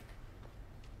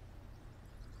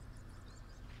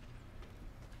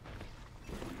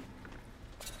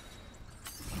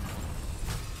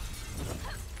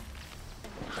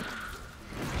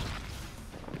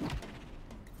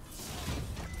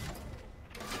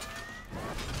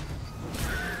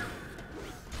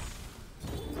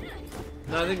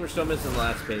 No, I think we're still missing the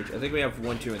last page. I think we have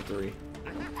 1, 2, and 3. If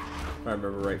I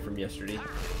remember right from yesterday.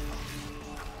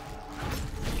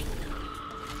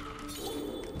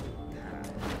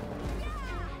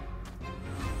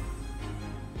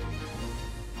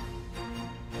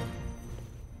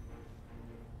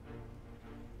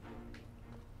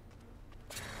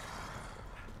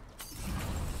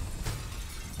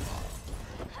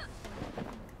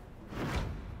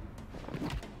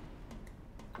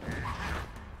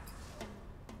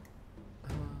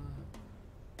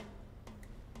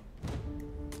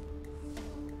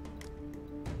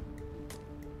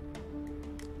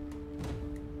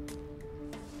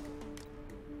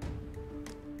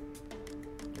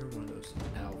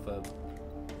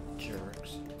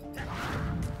 Jerks.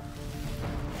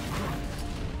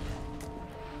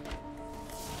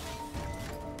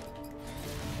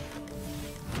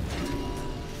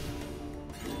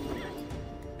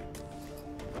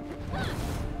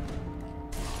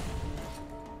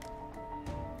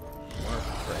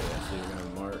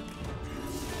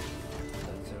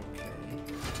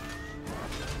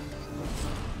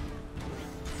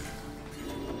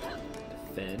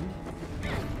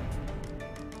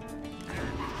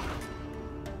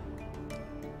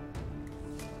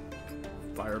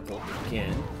 Firebolt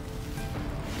again.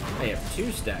 I have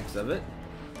 2 stacks of it.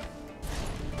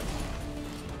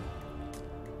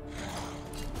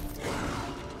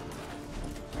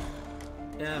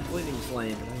 Yeah, bleeding's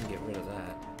lame, but I can get rid of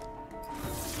that.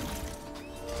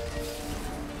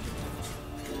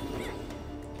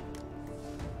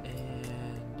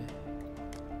 And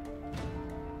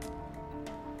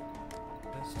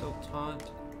that's still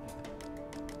taunt.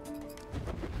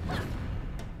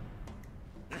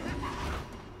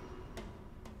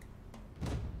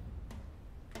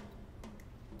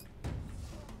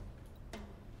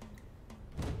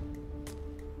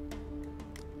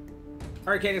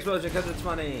 Arcane explosion because it's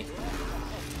funny.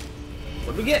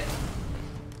 What'd we get?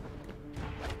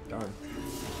 Darn.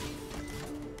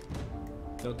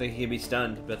 Don't think he'd be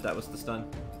stunned, but that was the stun.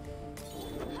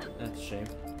 That's a shame.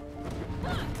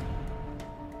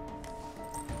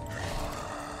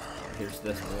 Here's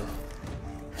this move.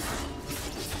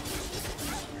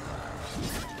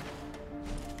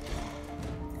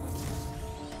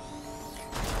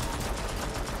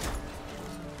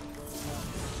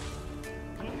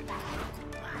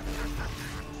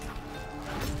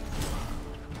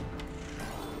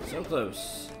 So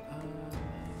close.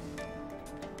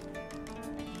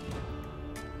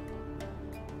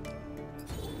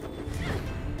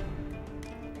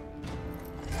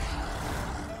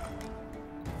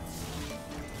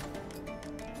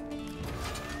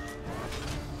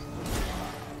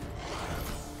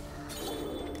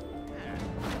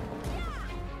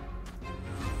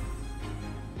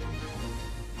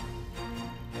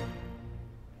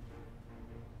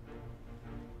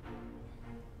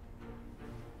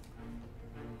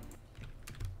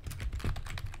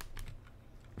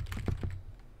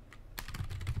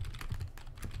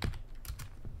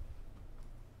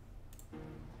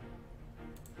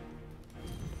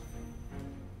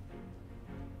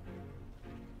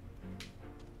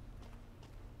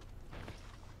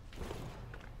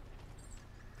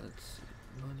 Let's see.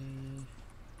 Money.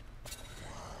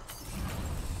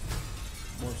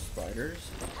 More spiders.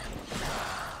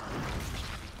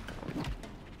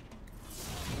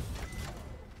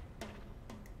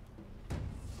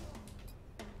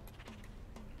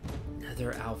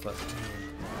 Another alpha. Man.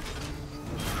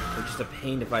 They're just a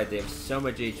pain to fight. They have so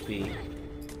much HP.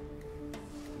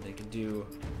 And they can do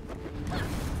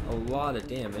a lot of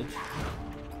damage.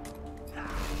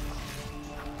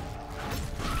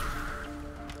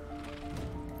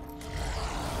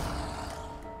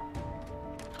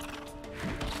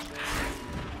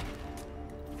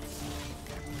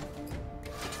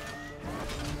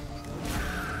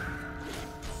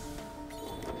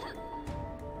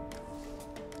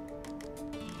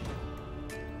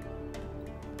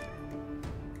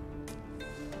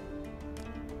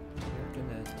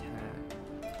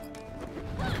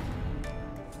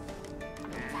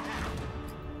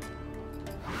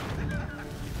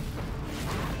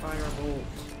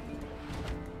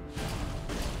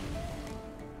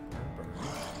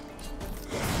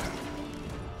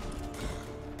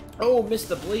 Oh, missed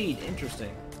the bleed.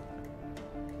 Interesting.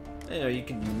 You know, you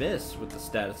can miss with the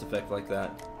status effect like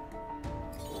that.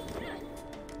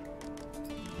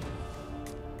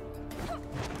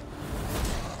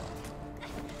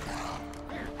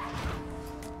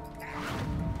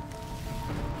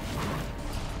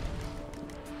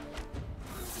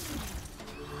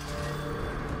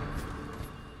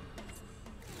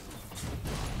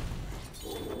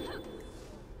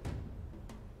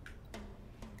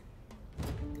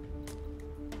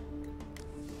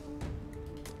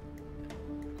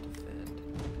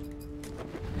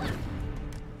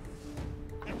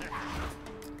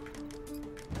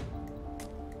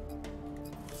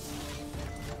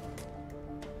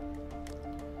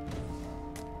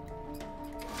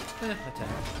 Attack.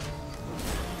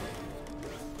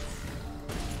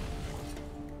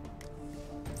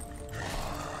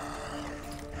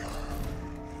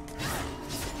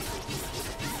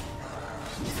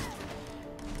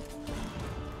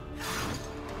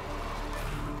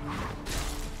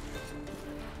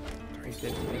 I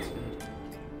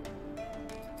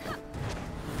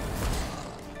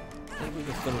think we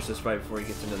can finish this fight before he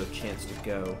gets another chance to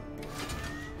go.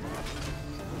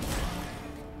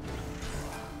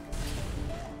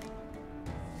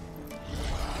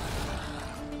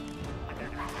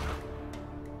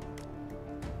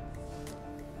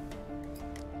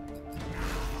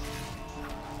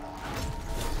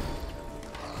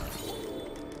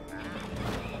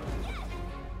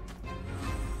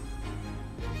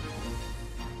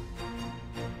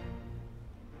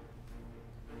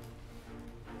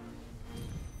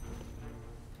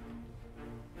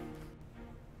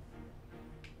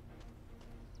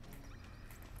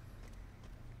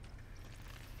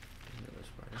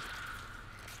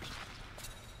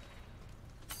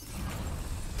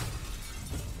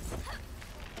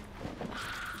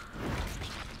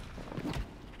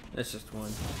 That's just one.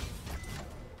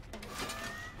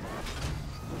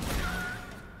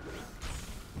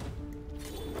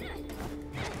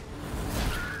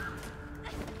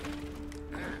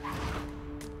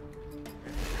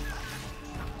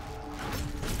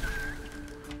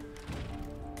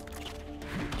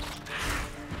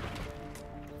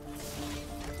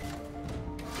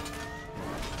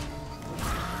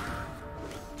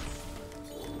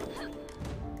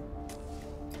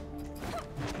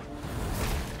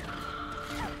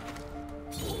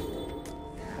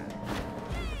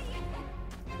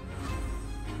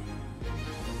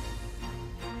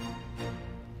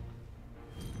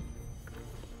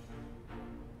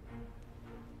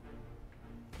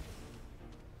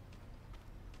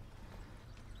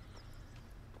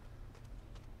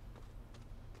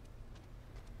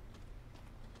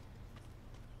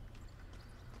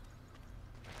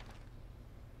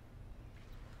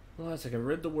 Alas, I can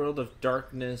rid the world of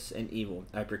darkness and evil.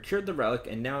 I procured the relic,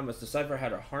 and now I must decipher how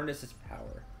to harness its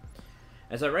power.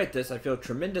 As I write this, I feel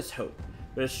tremendous hope.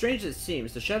 But as strange as it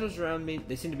seems, the shadows around me,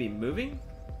 they seem to be moving?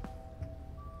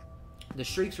 The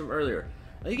shrieks from earlier.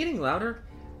 Are they getting louder?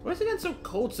 Why is it gotten so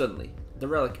cold suddenly? The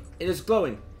relic, it is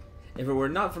glowing. If it were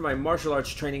not for my martial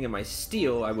arts training and my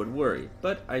steel, I would worry.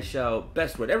 But I shall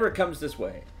best whatever comes this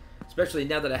way. Especially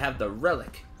now that I have the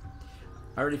relic.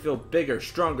 I already feel bigger,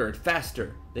 stronger, and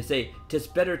faster. They say, 'tis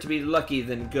better to be lucky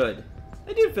than good.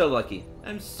 I do feel lucky.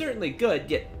 I'm certainly good,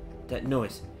 yet that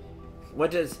noise.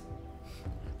 What does...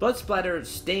 Blood splatter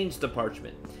stains the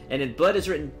parchment, and in blood is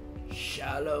written,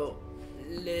 Shallow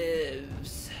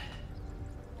lives.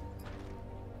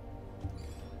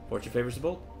 Fortune favors the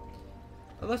bold.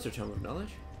 A lesser tome of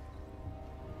knowledge.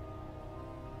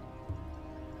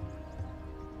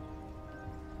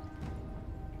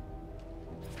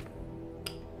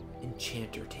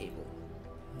 Enchanter table.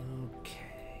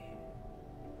 Okay.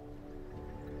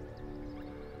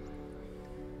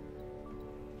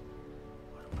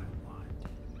 What do I want?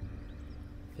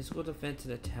 Physical defense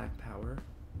and attack power.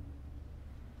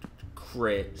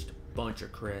 Crit. Just a bunch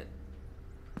of crit.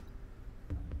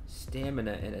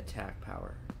 Stamina and attack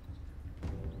power.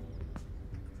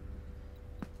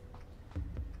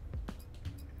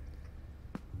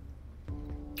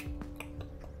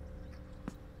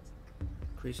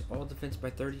 Increase all defense by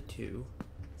 32.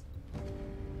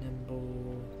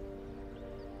 Nimble.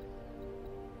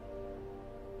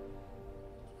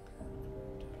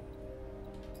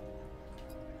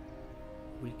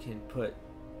 We can put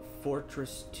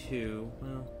Fortress 2.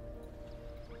 Well,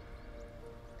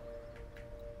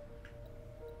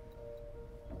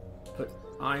 put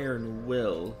Iron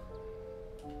Will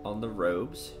on the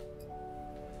robes.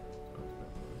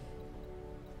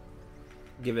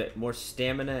 Give it more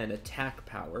stamina and attack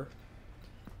power.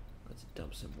 Let's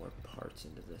dump some more parts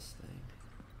into this thing.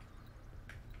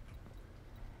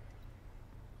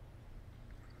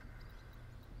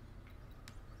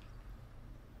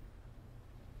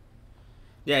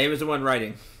 Yeah, he was the one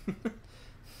writing.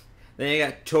 Then he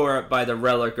got tore up by the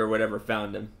relic or whatever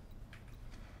found him.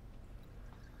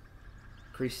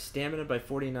 Increase stamina by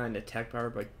 49, attack power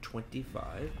by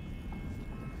 25.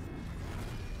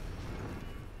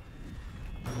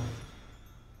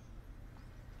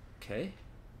 Okay.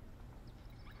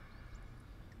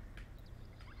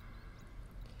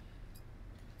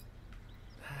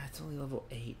 It's only level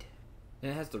 8.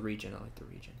 And it has the regen. I like the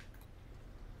regen.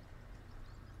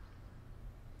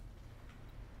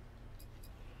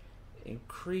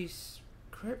 Increase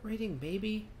crit rating,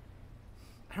 maybe?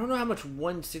 I don't know how much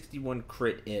 161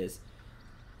 crit is.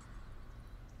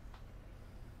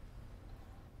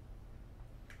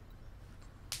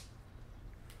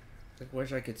 I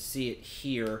wish I could see it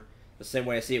here the same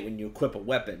way I see it when you equip a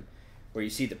weapon, where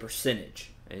you see the percentage,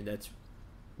 and that's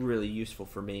really useful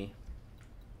for me.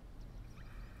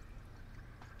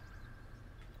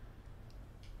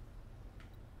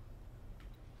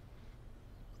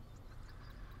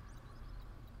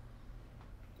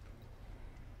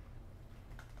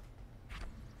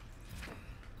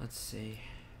 Let's see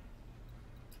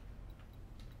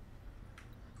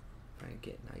if I can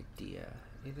get an idea.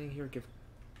 Anything here give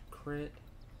crit?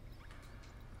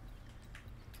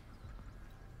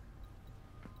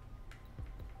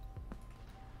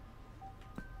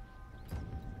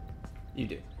 You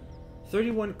do.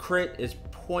 31 crit is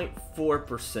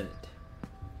 0.4%.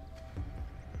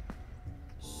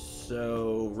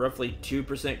 So roughly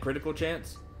 2% critical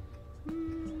chance.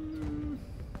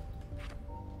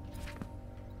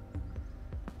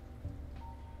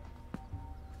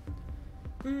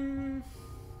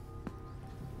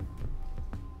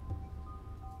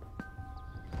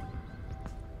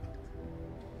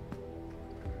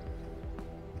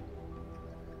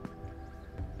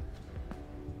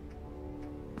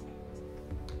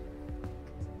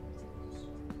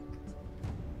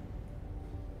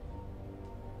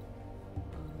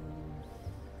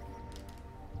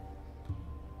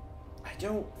 I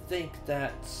don't think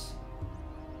that's...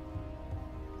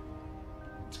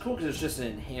 It's cool because it's just an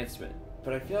enhancement,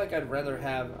 but I feel like I'd rather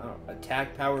have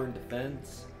attack power and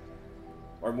defense,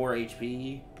 or more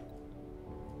HP.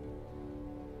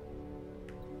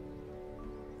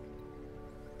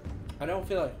 I don't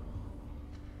feel like...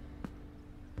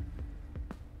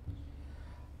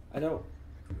 I don't...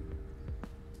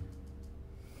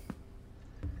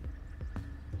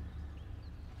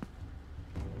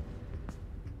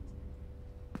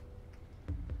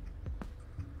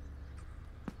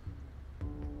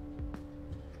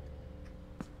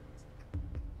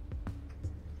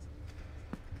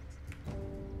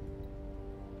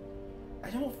 I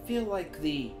don't feel like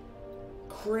the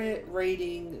crit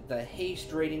rating, the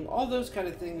haste rating, all those kind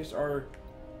of things are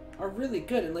really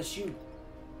good, unless you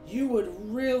would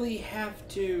really have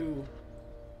to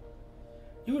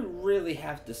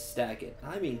stack it.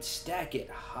 I mean, stack it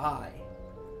high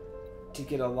to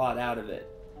get a lot out of it.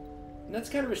 And that's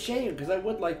kind of a shame, because I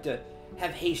would like to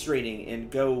have haste rating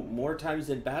and go more times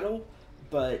in battle,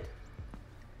 but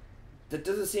that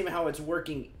doesn't seem how it's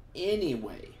working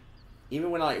anyway. Even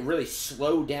when I really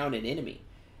slow down an enemy,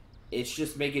 it's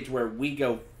just making it to where we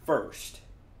go first,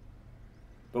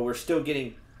 but we're still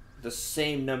getting the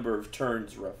same number of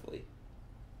turns roughly.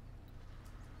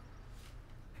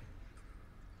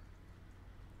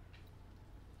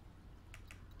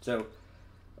 So,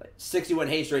 like 61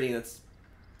 haste rating, that's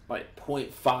like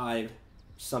 0.5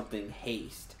 something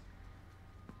haste.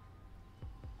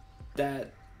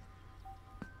 That's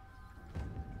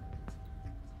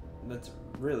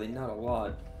really not a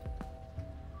lot.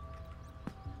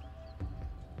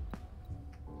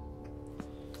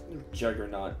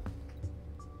 Juggernaut.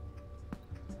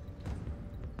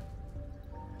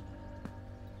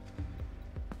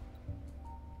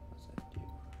 What's that do?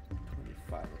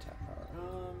 25 attack power.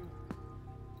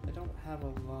 I don't have a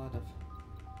lot of...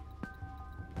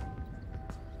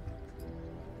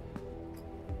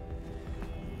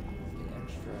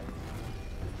 extra.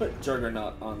 Put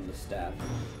Juggernaut on the staff.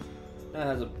 That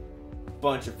has a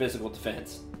bunch of physical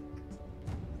defense.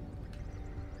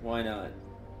 Why not?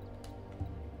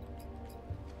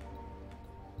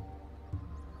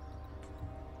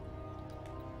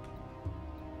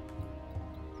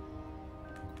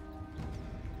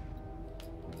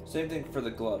 Same thing for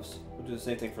the gloves. We'll do the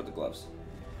same thing for the gloves.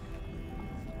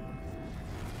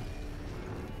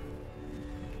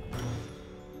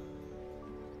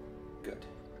 Good.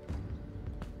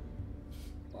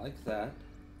 Like that.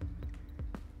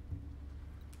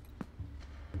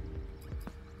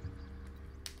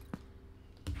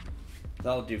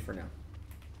 That'll do for now.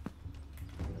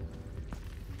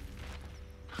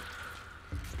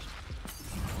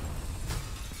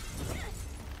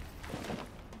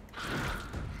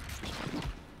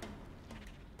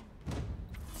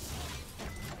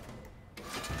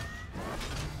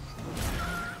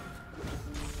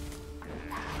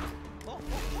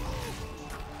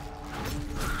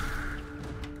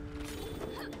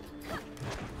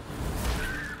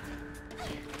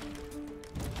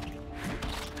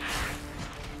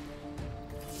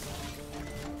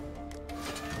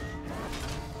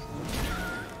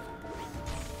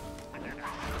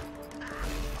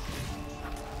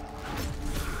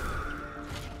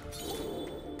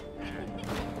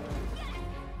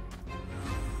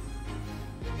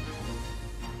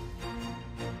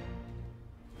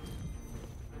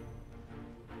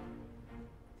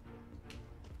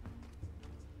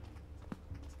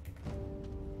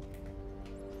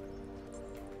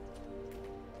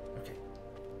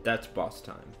 That's boss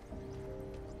time.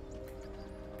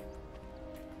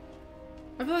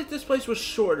 I feel like this place was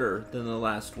shorter than the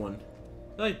last one.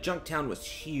 I feel like Junktown was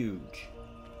huge.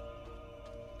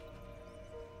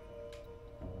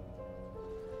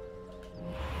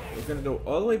 We're gonna go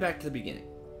all the way back to the beginning,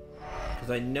 because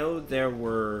I know there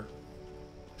were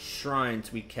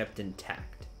shrines we kept intact.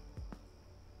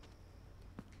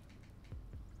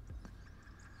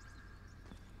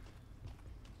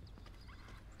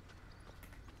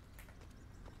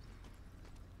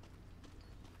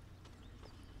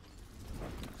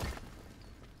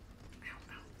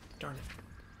 Darn it.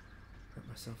 Hurt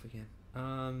myself again.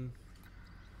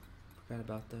 Forgot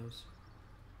about those.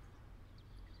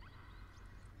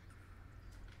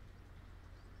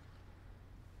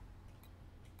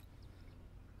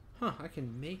 Huh, I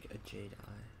can make a jade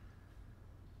eye.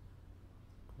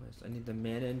 Quest. I need the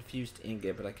mana infused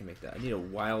ingot, but I can make that. I need a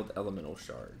wild elemental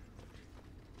shard.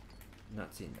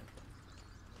 Not seeing that.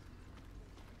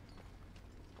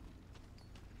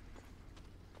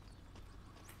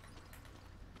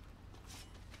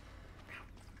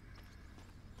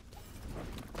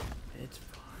 It's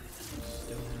fine.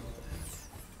 Still have that.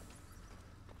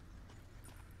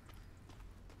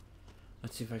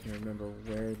 Let's see if I can remember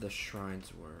where the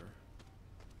shrines were.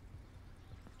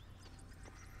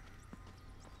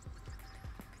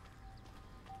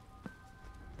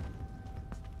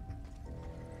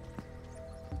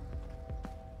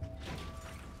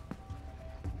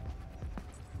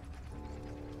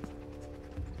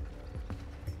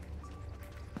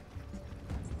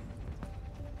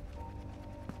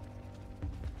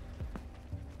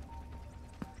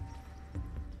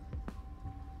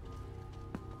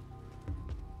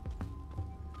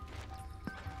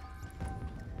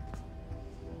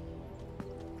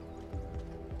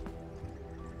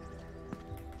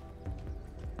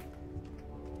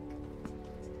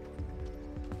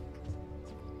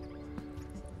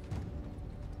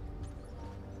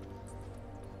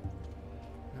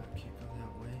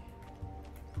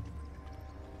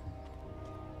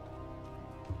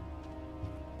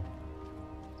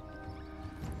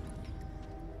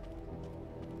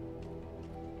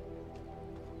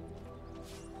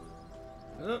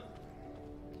 Oh.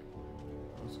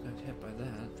 Almost got hit by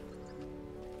that.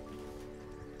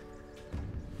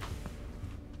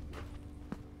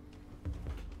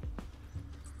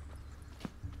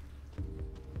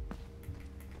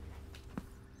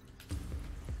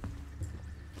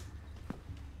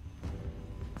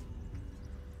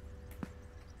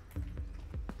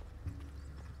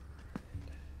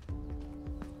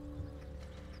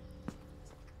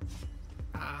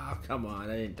 Ah, come on,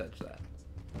 I didn't touch that.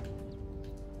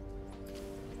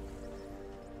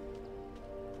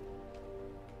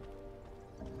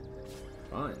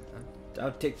 Fine,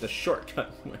 I'll take the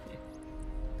shortcut way.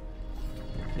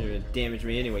 You're gonna damage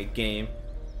me anyway, game.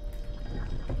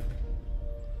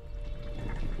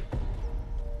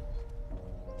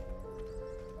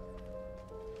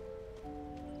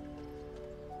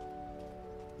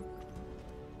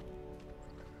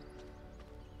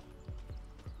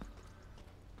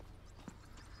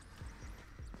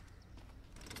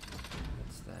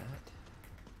 What's that?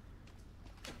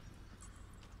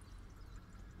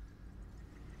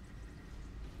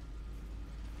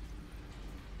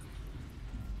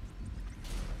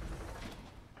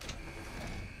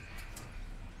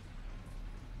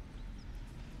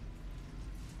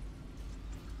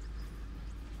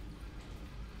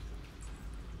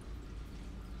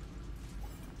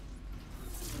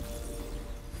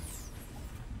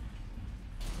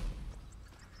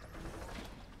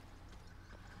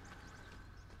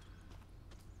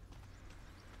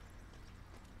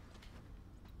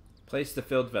 Place the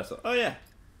filled vessel. Oh yeah.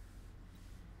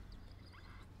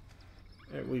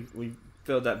 Alright, we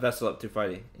filled that vessel up to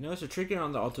fighting. You notice a trinket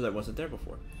on the altar that wasn't there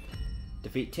before.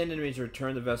 Defeat 10 enemies and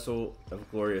return the vessel of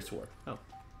glorious war. Oh.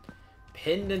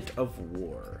 Pendant of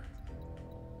War.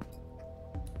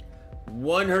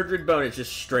 100 bonus,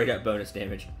 just straight up bonus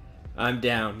damage. I'm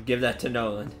down. Give that to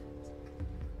Nolan.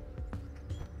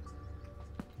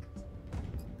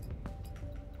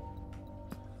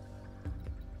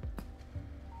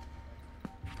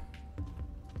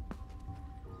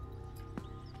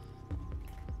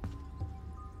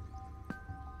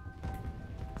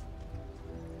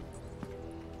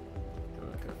 I'm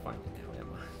not gonna find it now, am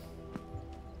I?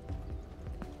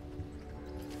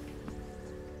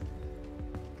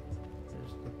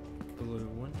 There's the blue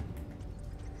one.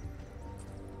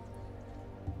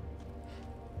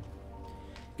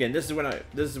 Again, this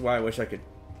is why I wish I could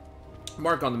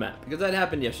mark on the map, because that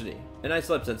happened yesterday, and I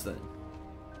slept since then.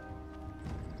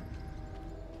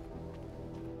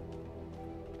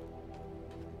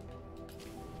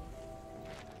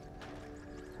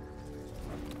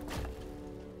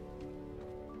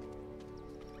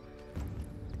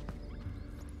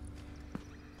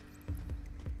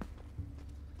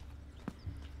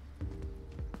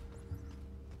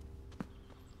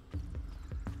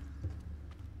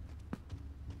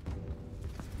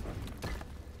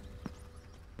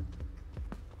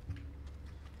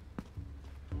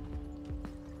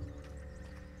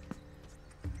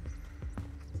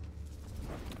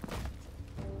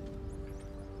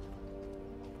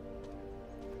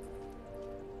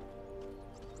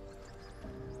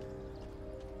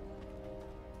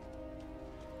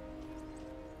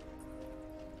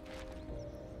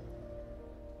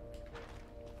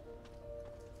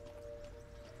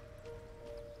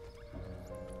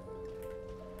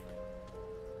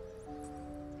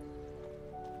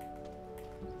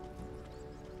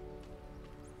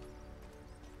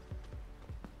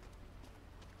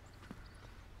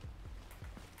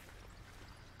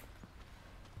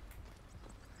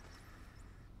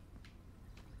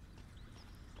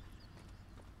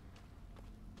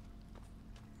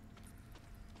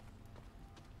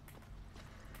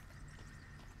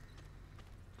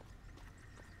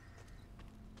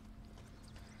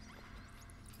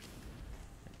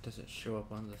 Doesn't show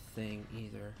up on the thing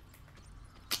either.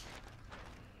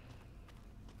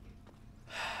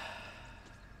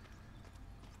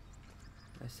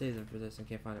 I saved them for this and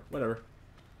can't find it. Whatever.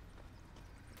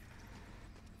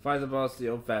 Find the boss the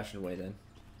old-fashioned way then.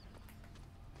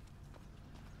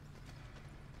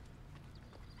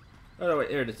 Oh no, wait,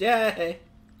 here it is. Yay!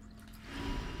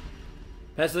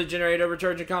 Passively generate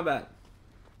overcharge in combat.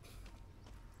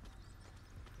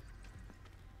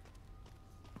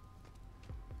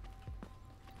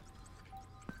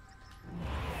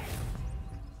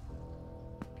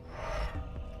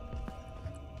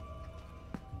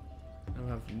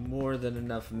 More than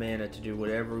enough mana to do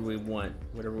whatever we want,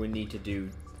 whatever we need to do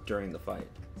during the fight.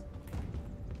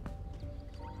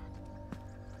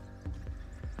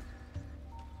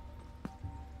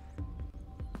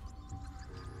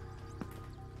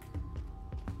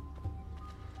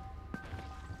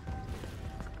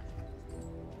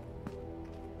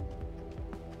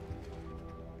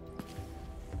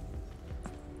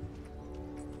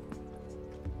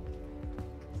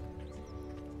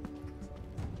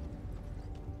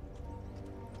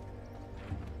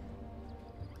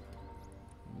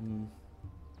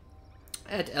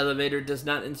 That elevator does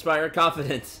not inspire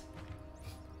confidence.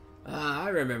 Ah, I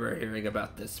remember hearing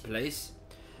about this place.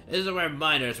 This is where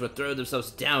miners would throw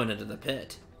themselves down into the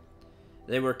pit.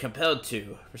 They were compelled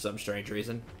to, for some strange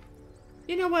reason.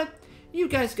 You know what? You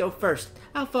guys go first.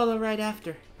 I'll follow right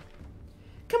after.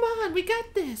 Come on, we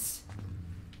got this!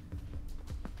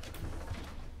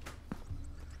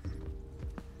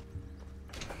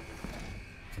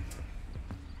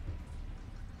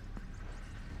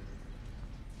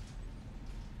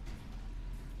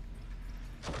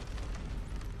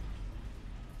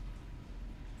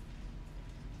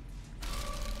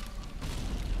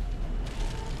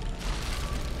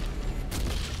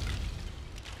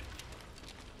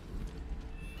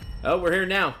 Oh, we're here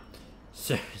now.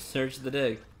 Search the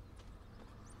dig.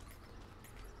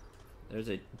 There's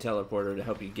a teleporter to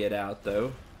help you get out,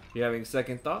 though. You having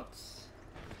second thoughts?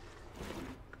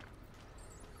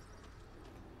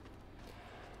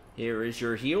 Here is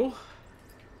your heal.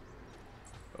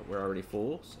 But we're already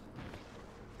full. So.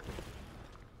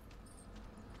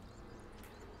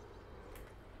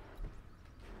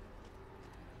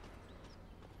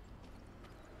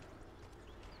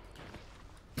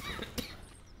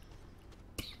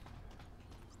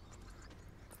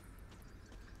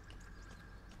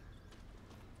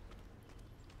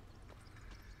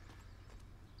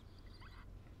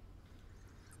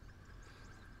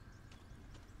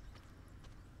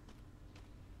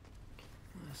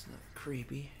 That's not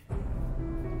creepy.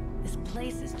 This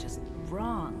place is just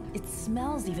wrong. It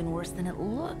smells even worse than it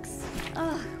looks.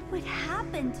 Ugh, what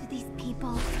happened to these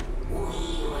people? We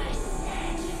were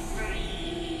set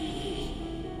free.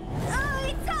 Oh,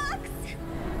 it talks!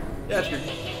 That's good.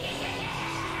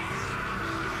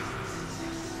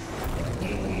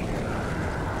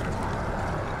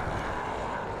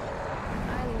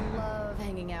 I love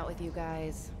hanging out with you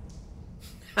guys.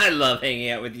 I love hanging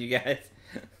out with you guys.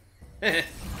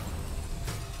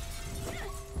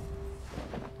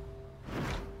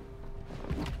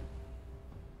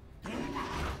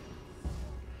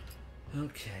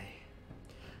 Okay.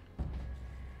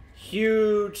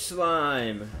 Huge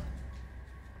slime.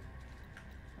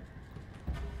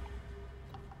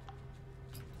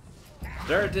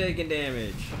 Start taking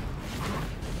damage.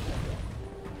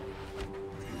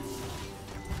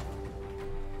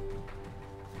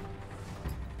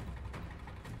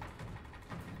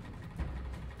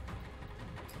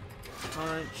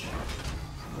 Punch.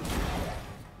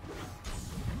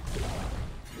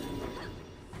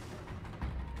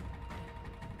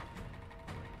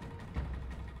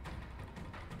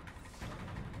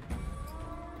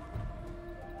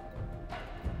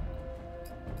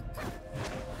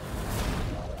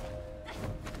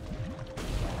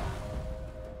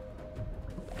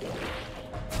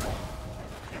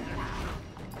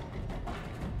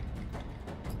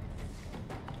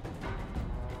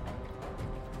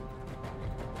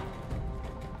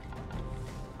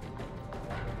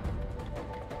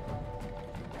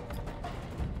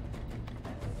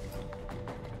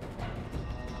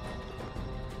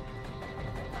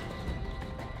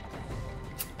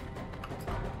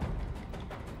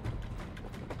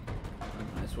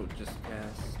 We'll just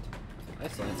cast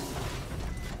Ice Lance.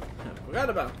 Forgot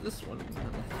about this one.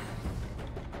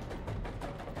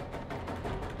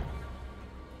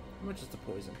 How much is the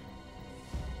poison?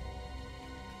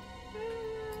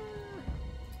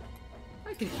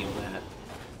 I can heal that.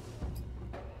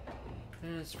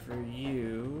 As for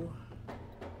you,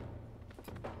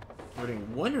 putting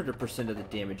 100% of the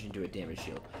damage into a damage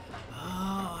shield.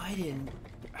 Oh, I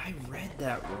read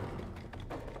that wrong.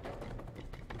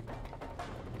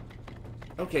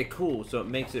 Okay, cool. So it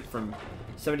makes it from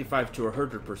 75 to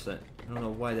 100%. I don't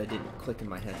know why that didn't click in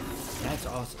my head. That's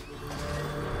awesome.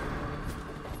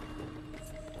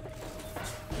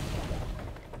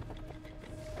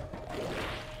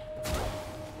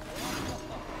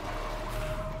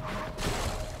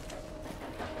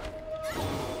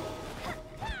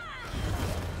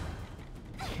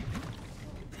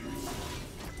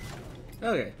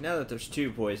 Okay, now that there's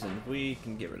 2 poison, we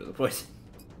can get rid of the poison.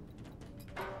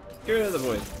 Get rid of the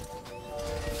poison.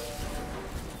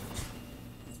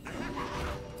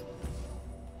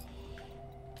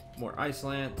 More Ice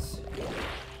Lance.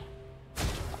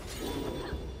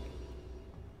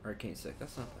 Arcane Sick,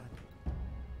 that's not bad.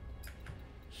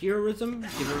 Heroism,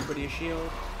 give everybody a shield.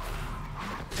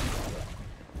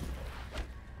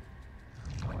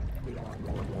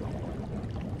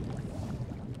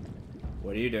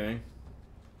 What are you doing?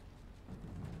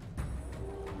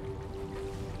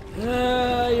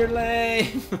 Ah, you're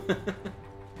lame!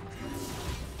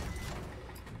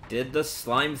 Did the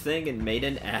slime thing and made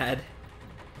an ad.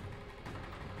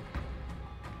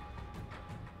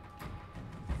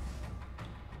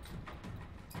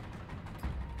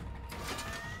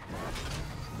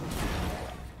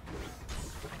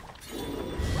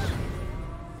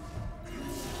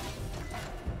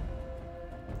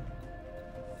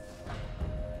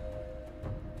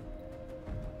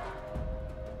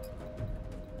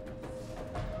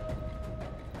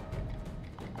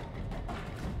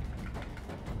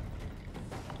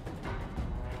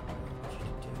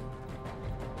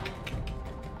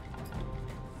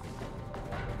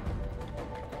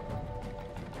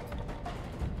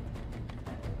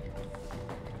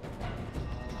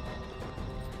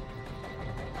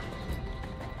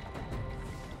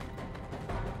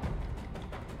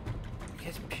 He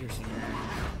has piercing.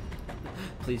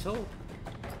 Please hold.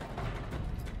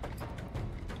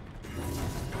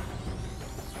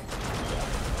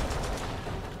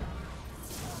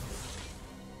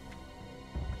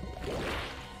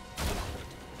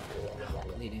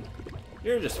 Bleeding.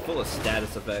 You're just full of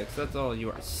status effects. That's all you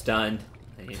are. Stunned.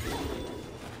 I hate it.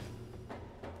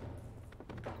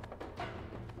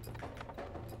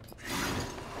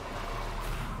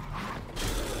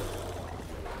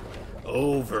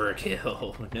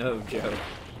 Overkill. No joke.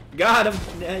 Got him!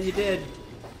 Yeah, you did.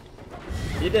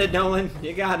 You did, Nolan.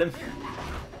 You got him.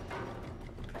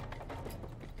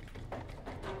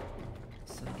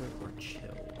 Thunder or chill?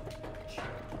 Chill.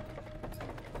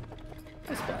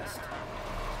 That's best.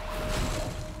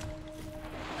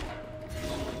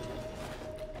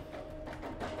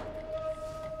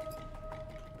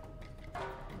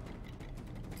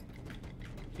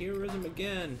 Heroism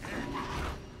again.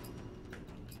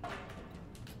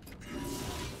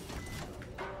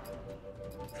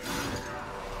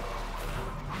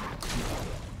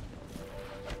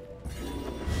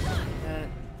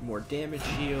 More damage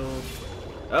shield.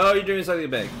 Oh, you're doing something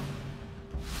big.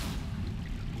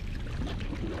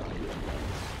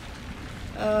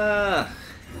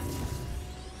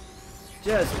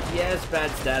 Just, yes,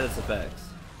 bad status effects.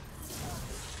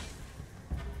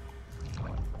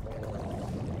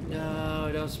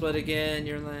 No, don't split again,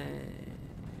 you're lame.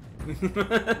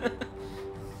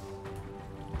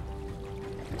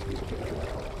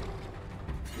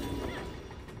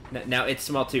 Now it's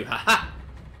small too, haha!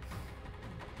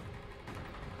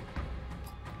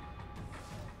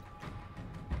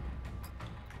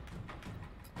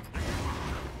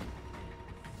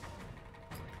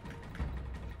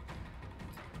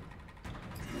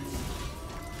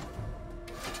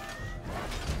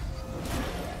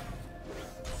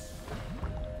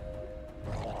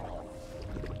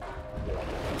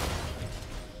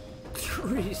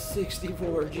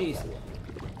 $364, jeez.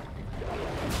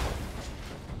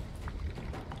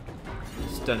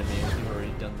 Stunning me, we've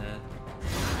already done that.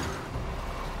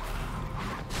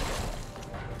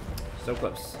 So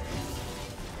close.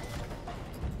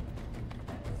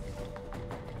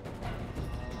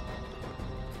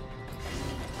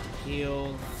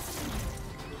 Heal.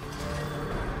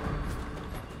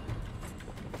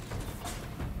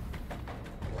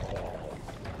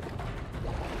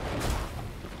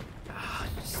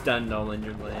 Stun Nolan,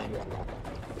 you're lame.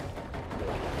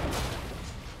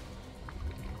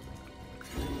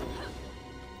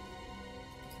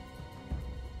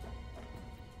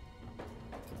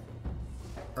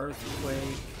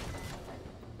 Earthquake.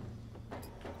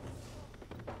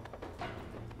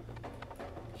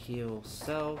 Heal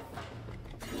self.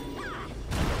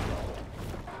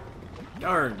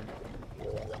 Darn.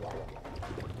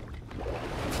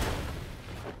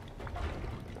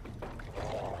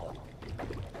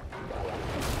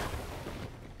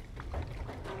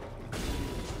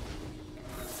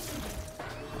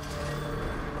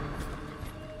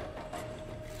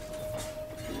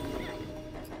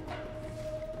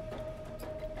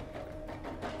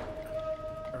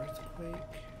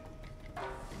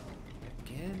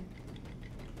 Again?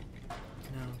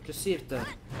 No, just see if the...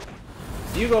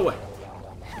 You go away.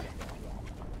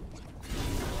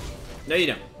 No, you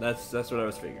don't. That's what I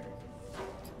was figuring.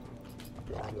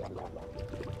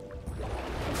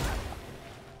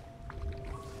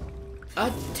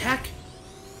 Attack!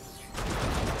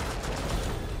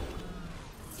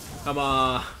 Come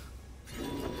on.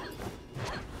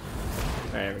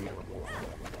 Alright, there we go.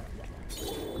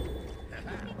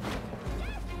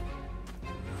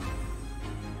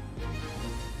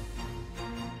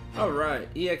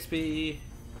 Alright, EXP.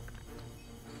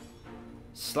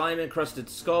 Slime encrusted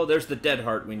skull. There's the dead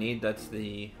heart we need. That's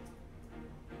the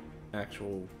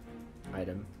actual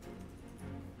item.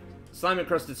 Slime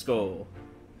encrusted skull.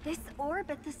 This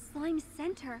orb at the slime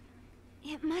center.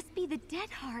 It must be the dead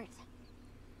heart.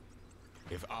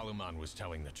 If Aluman was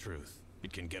telling the truth,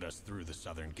 it can get us through the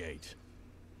southern gate.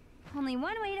 Only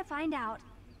one way to find out.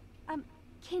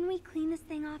 Can we clean this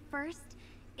thing off first?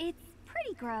 It's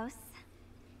pretty gross.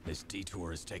 This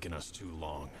detour has taken us too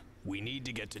long. We need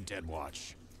to get to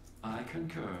Deadwatch. I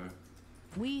concur.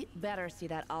 We better see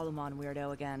that Aluman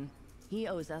weirdo again. He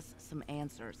owes us some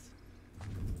answers.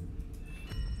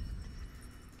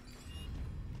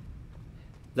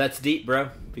 That's deep, bro.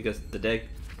 Because the dig.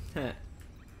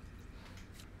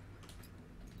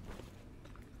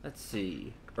 Let's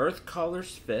see.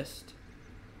 Earthcaller's Fist.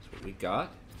 That's what we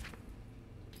got.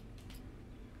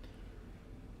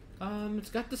 It's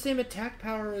got the same attack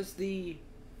power as the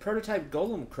prototype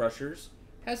Golem Crushers.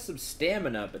 Has some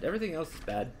stamina, but everything else is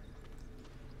bad.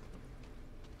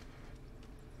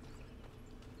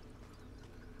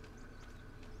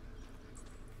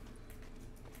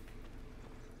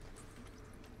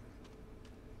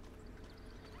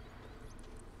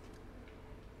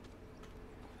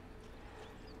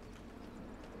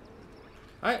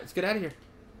 Alright, let's get out of here.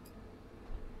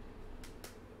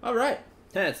 Alright.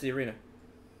 That's the arena.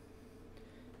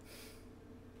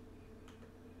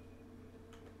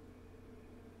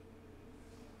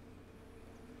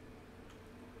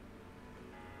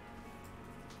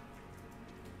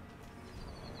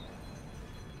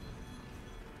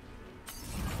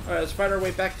 Alright, let's fight our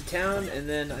way back to town, and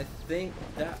then I think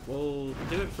that will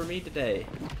do it for me today.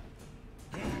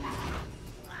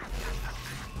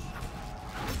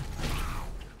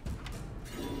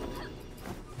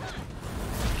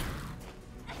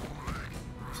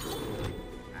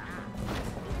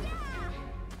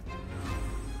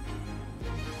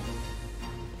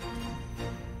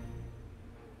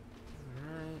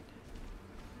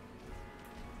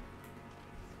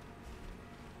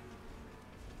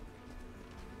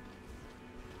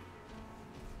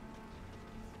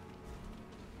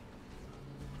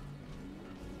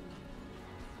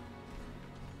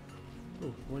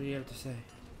 Ooh, what do you have to say?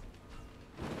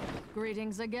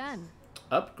 Greetings again.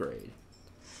 Upgrade.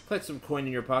 Collect some coin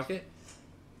in your pocket.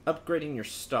 Upgrading your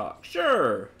stock.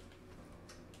 Sure.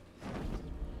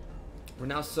 We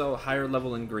now sell higher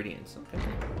level ingredients. Okay.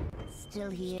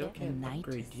 Still here. Still can't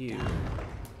upgrade you.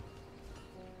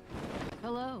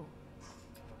 Hello.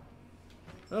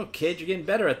 Oh, kid, you're getting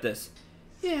better at this.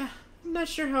 Yeah, I'm not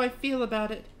sure how I feel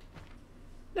about it.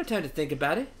 No time to think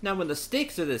about it. Not when the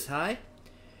stakes are this high.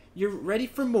 You're ready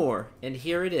for more, and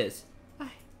here it is.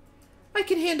 I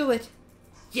can handle it.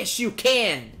 Yes, you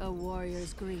can. A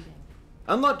warrior's greeting.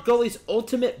 Unlock Goalie's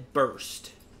ultimate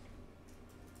burst.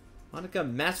 Monica,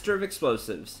 master of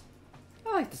explosives.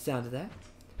 I like the sound of that.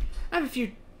 I have a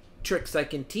few tricks I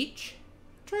can teach.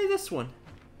 Try this one.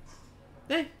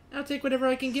 Hey, I'll take whatever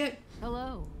I can get.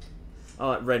 Hello.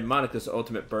 I'll Red Monica's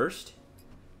ultimate burst.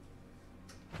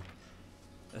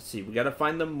 Let's see, we gotta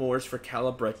find the Moors for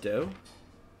Calabretto.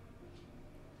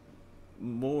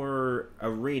 More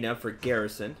arena for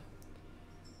Garrison.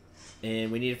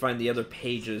 And we need to find the other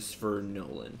pages for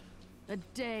Nolan. A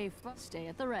day for stay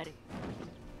at the ready.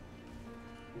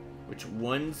 Which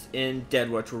one's in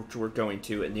Deadwatch, which we're going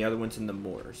to, and the other one's in the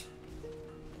Moors.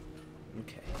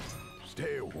 Okay.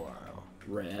 Stay a while.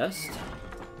 Rest.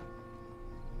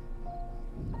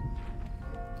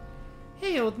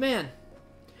 Hey, old man.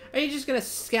 Are you just gonna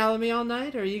scowl at me all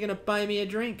night, or are you gonna buy me a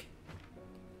drink?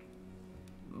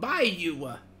 Buy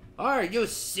you? Are you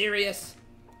serious?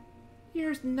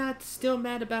 You're not still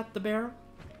mad about the barrel?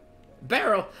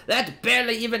 Barrel? That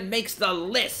barely even makes the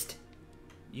list.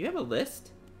 You have a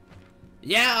list?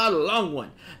 Yeah, a long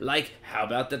one. Like, how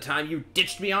about the time you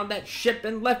ditched me on that ship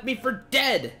and left me for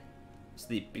dead? It's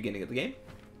the beginning of the game.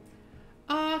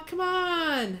 Aw, come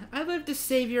on. I'd love to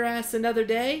save your ass another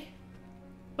day.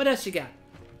 What else you got?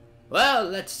 Well,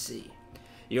 let's see.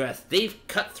 You're a thief,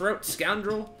 cutthroat,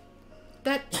 scoundrel.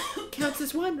 That counts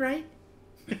as one, right?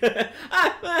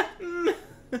 I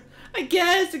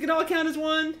guess it could all count as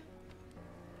one.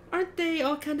 Aren't they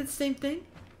all kind of the same thing?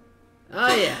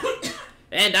 Oh, yeah.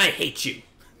 And I hate you.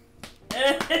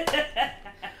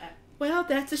 Well,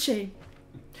 that's a shame.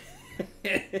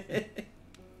 Here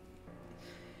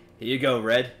you go,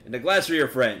 Red. And a glass for your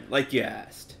friend, like you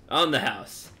asked. On the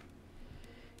house.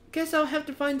 Guess I'll have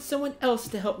to find someone else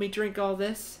to help me drink all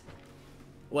this.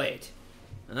 Wait.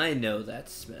 I know that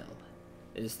smell.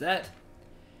 Is that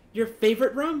your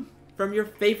favorite rum from your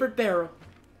favorite barrel?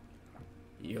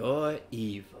 You're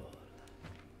evil.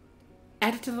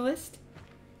 Add it to the list?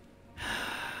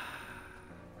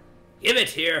 Give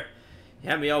it here. You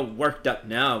have me all worked up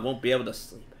now. I won't be able to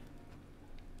sleep.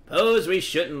 Suppose we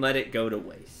shouldn't let it go to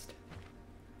waste.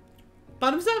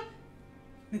 Bottoms up.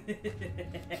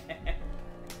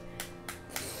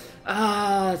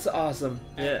 Ah, that's awesome.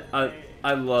 Yeah,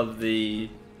 I love the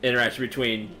interaction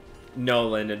between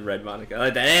Nolan and Red Monica. I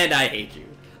like that. And I hate you.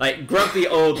 Like, grumpy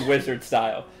old wizard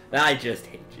style. I just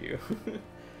hate you.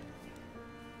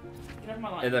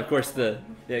 And of course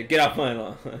get off my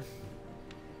lawn.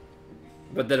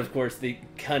 But then of course the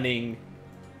cunning,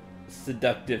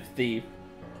 seductive thief.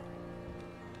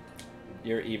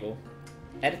 You're evil.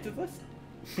 Add it to the list.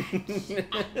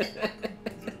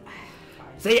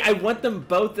 See, I want them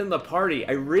both in the party.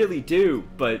 I really do.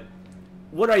 But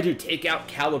what do I do? Take out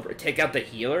Caliber? Take out the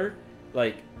healer?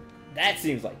 Like, that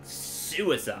seems like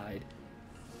suicide.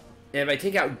 And if I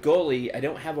take out Goalie, I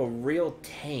don't have a real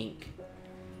tank.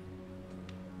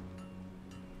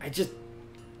 I just...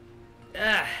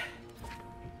 I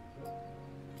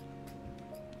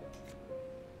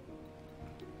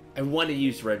want to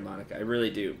use Red Monica. I really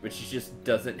do. But she just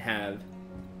doesn't have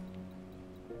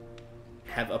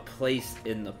a place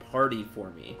in the party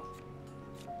for me.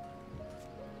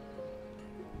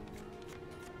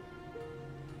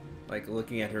 Like,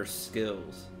 looking at her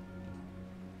skills.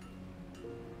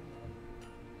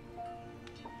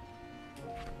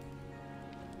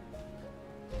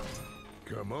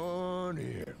 Come on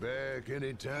here. Back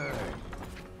anytime.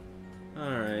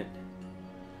 Alright.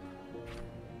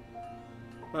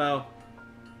 Well,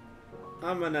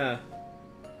 I'm gonna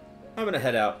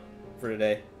head out for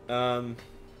today.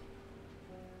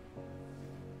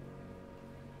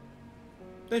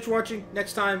 Thanks for watching.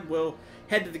 Next time we'll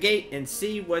head to the gate and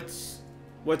see what's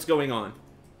going on.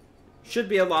 Should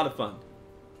be a lot of fun.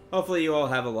 Hopefully you all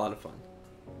have a lot of fun.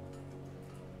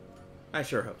 I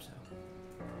sure hope so.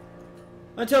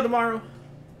 Until tomorrow,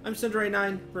 I'm Cendril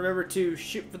 9. Remember to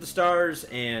shoot for the stars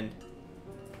and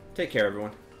take care,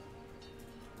 everyone.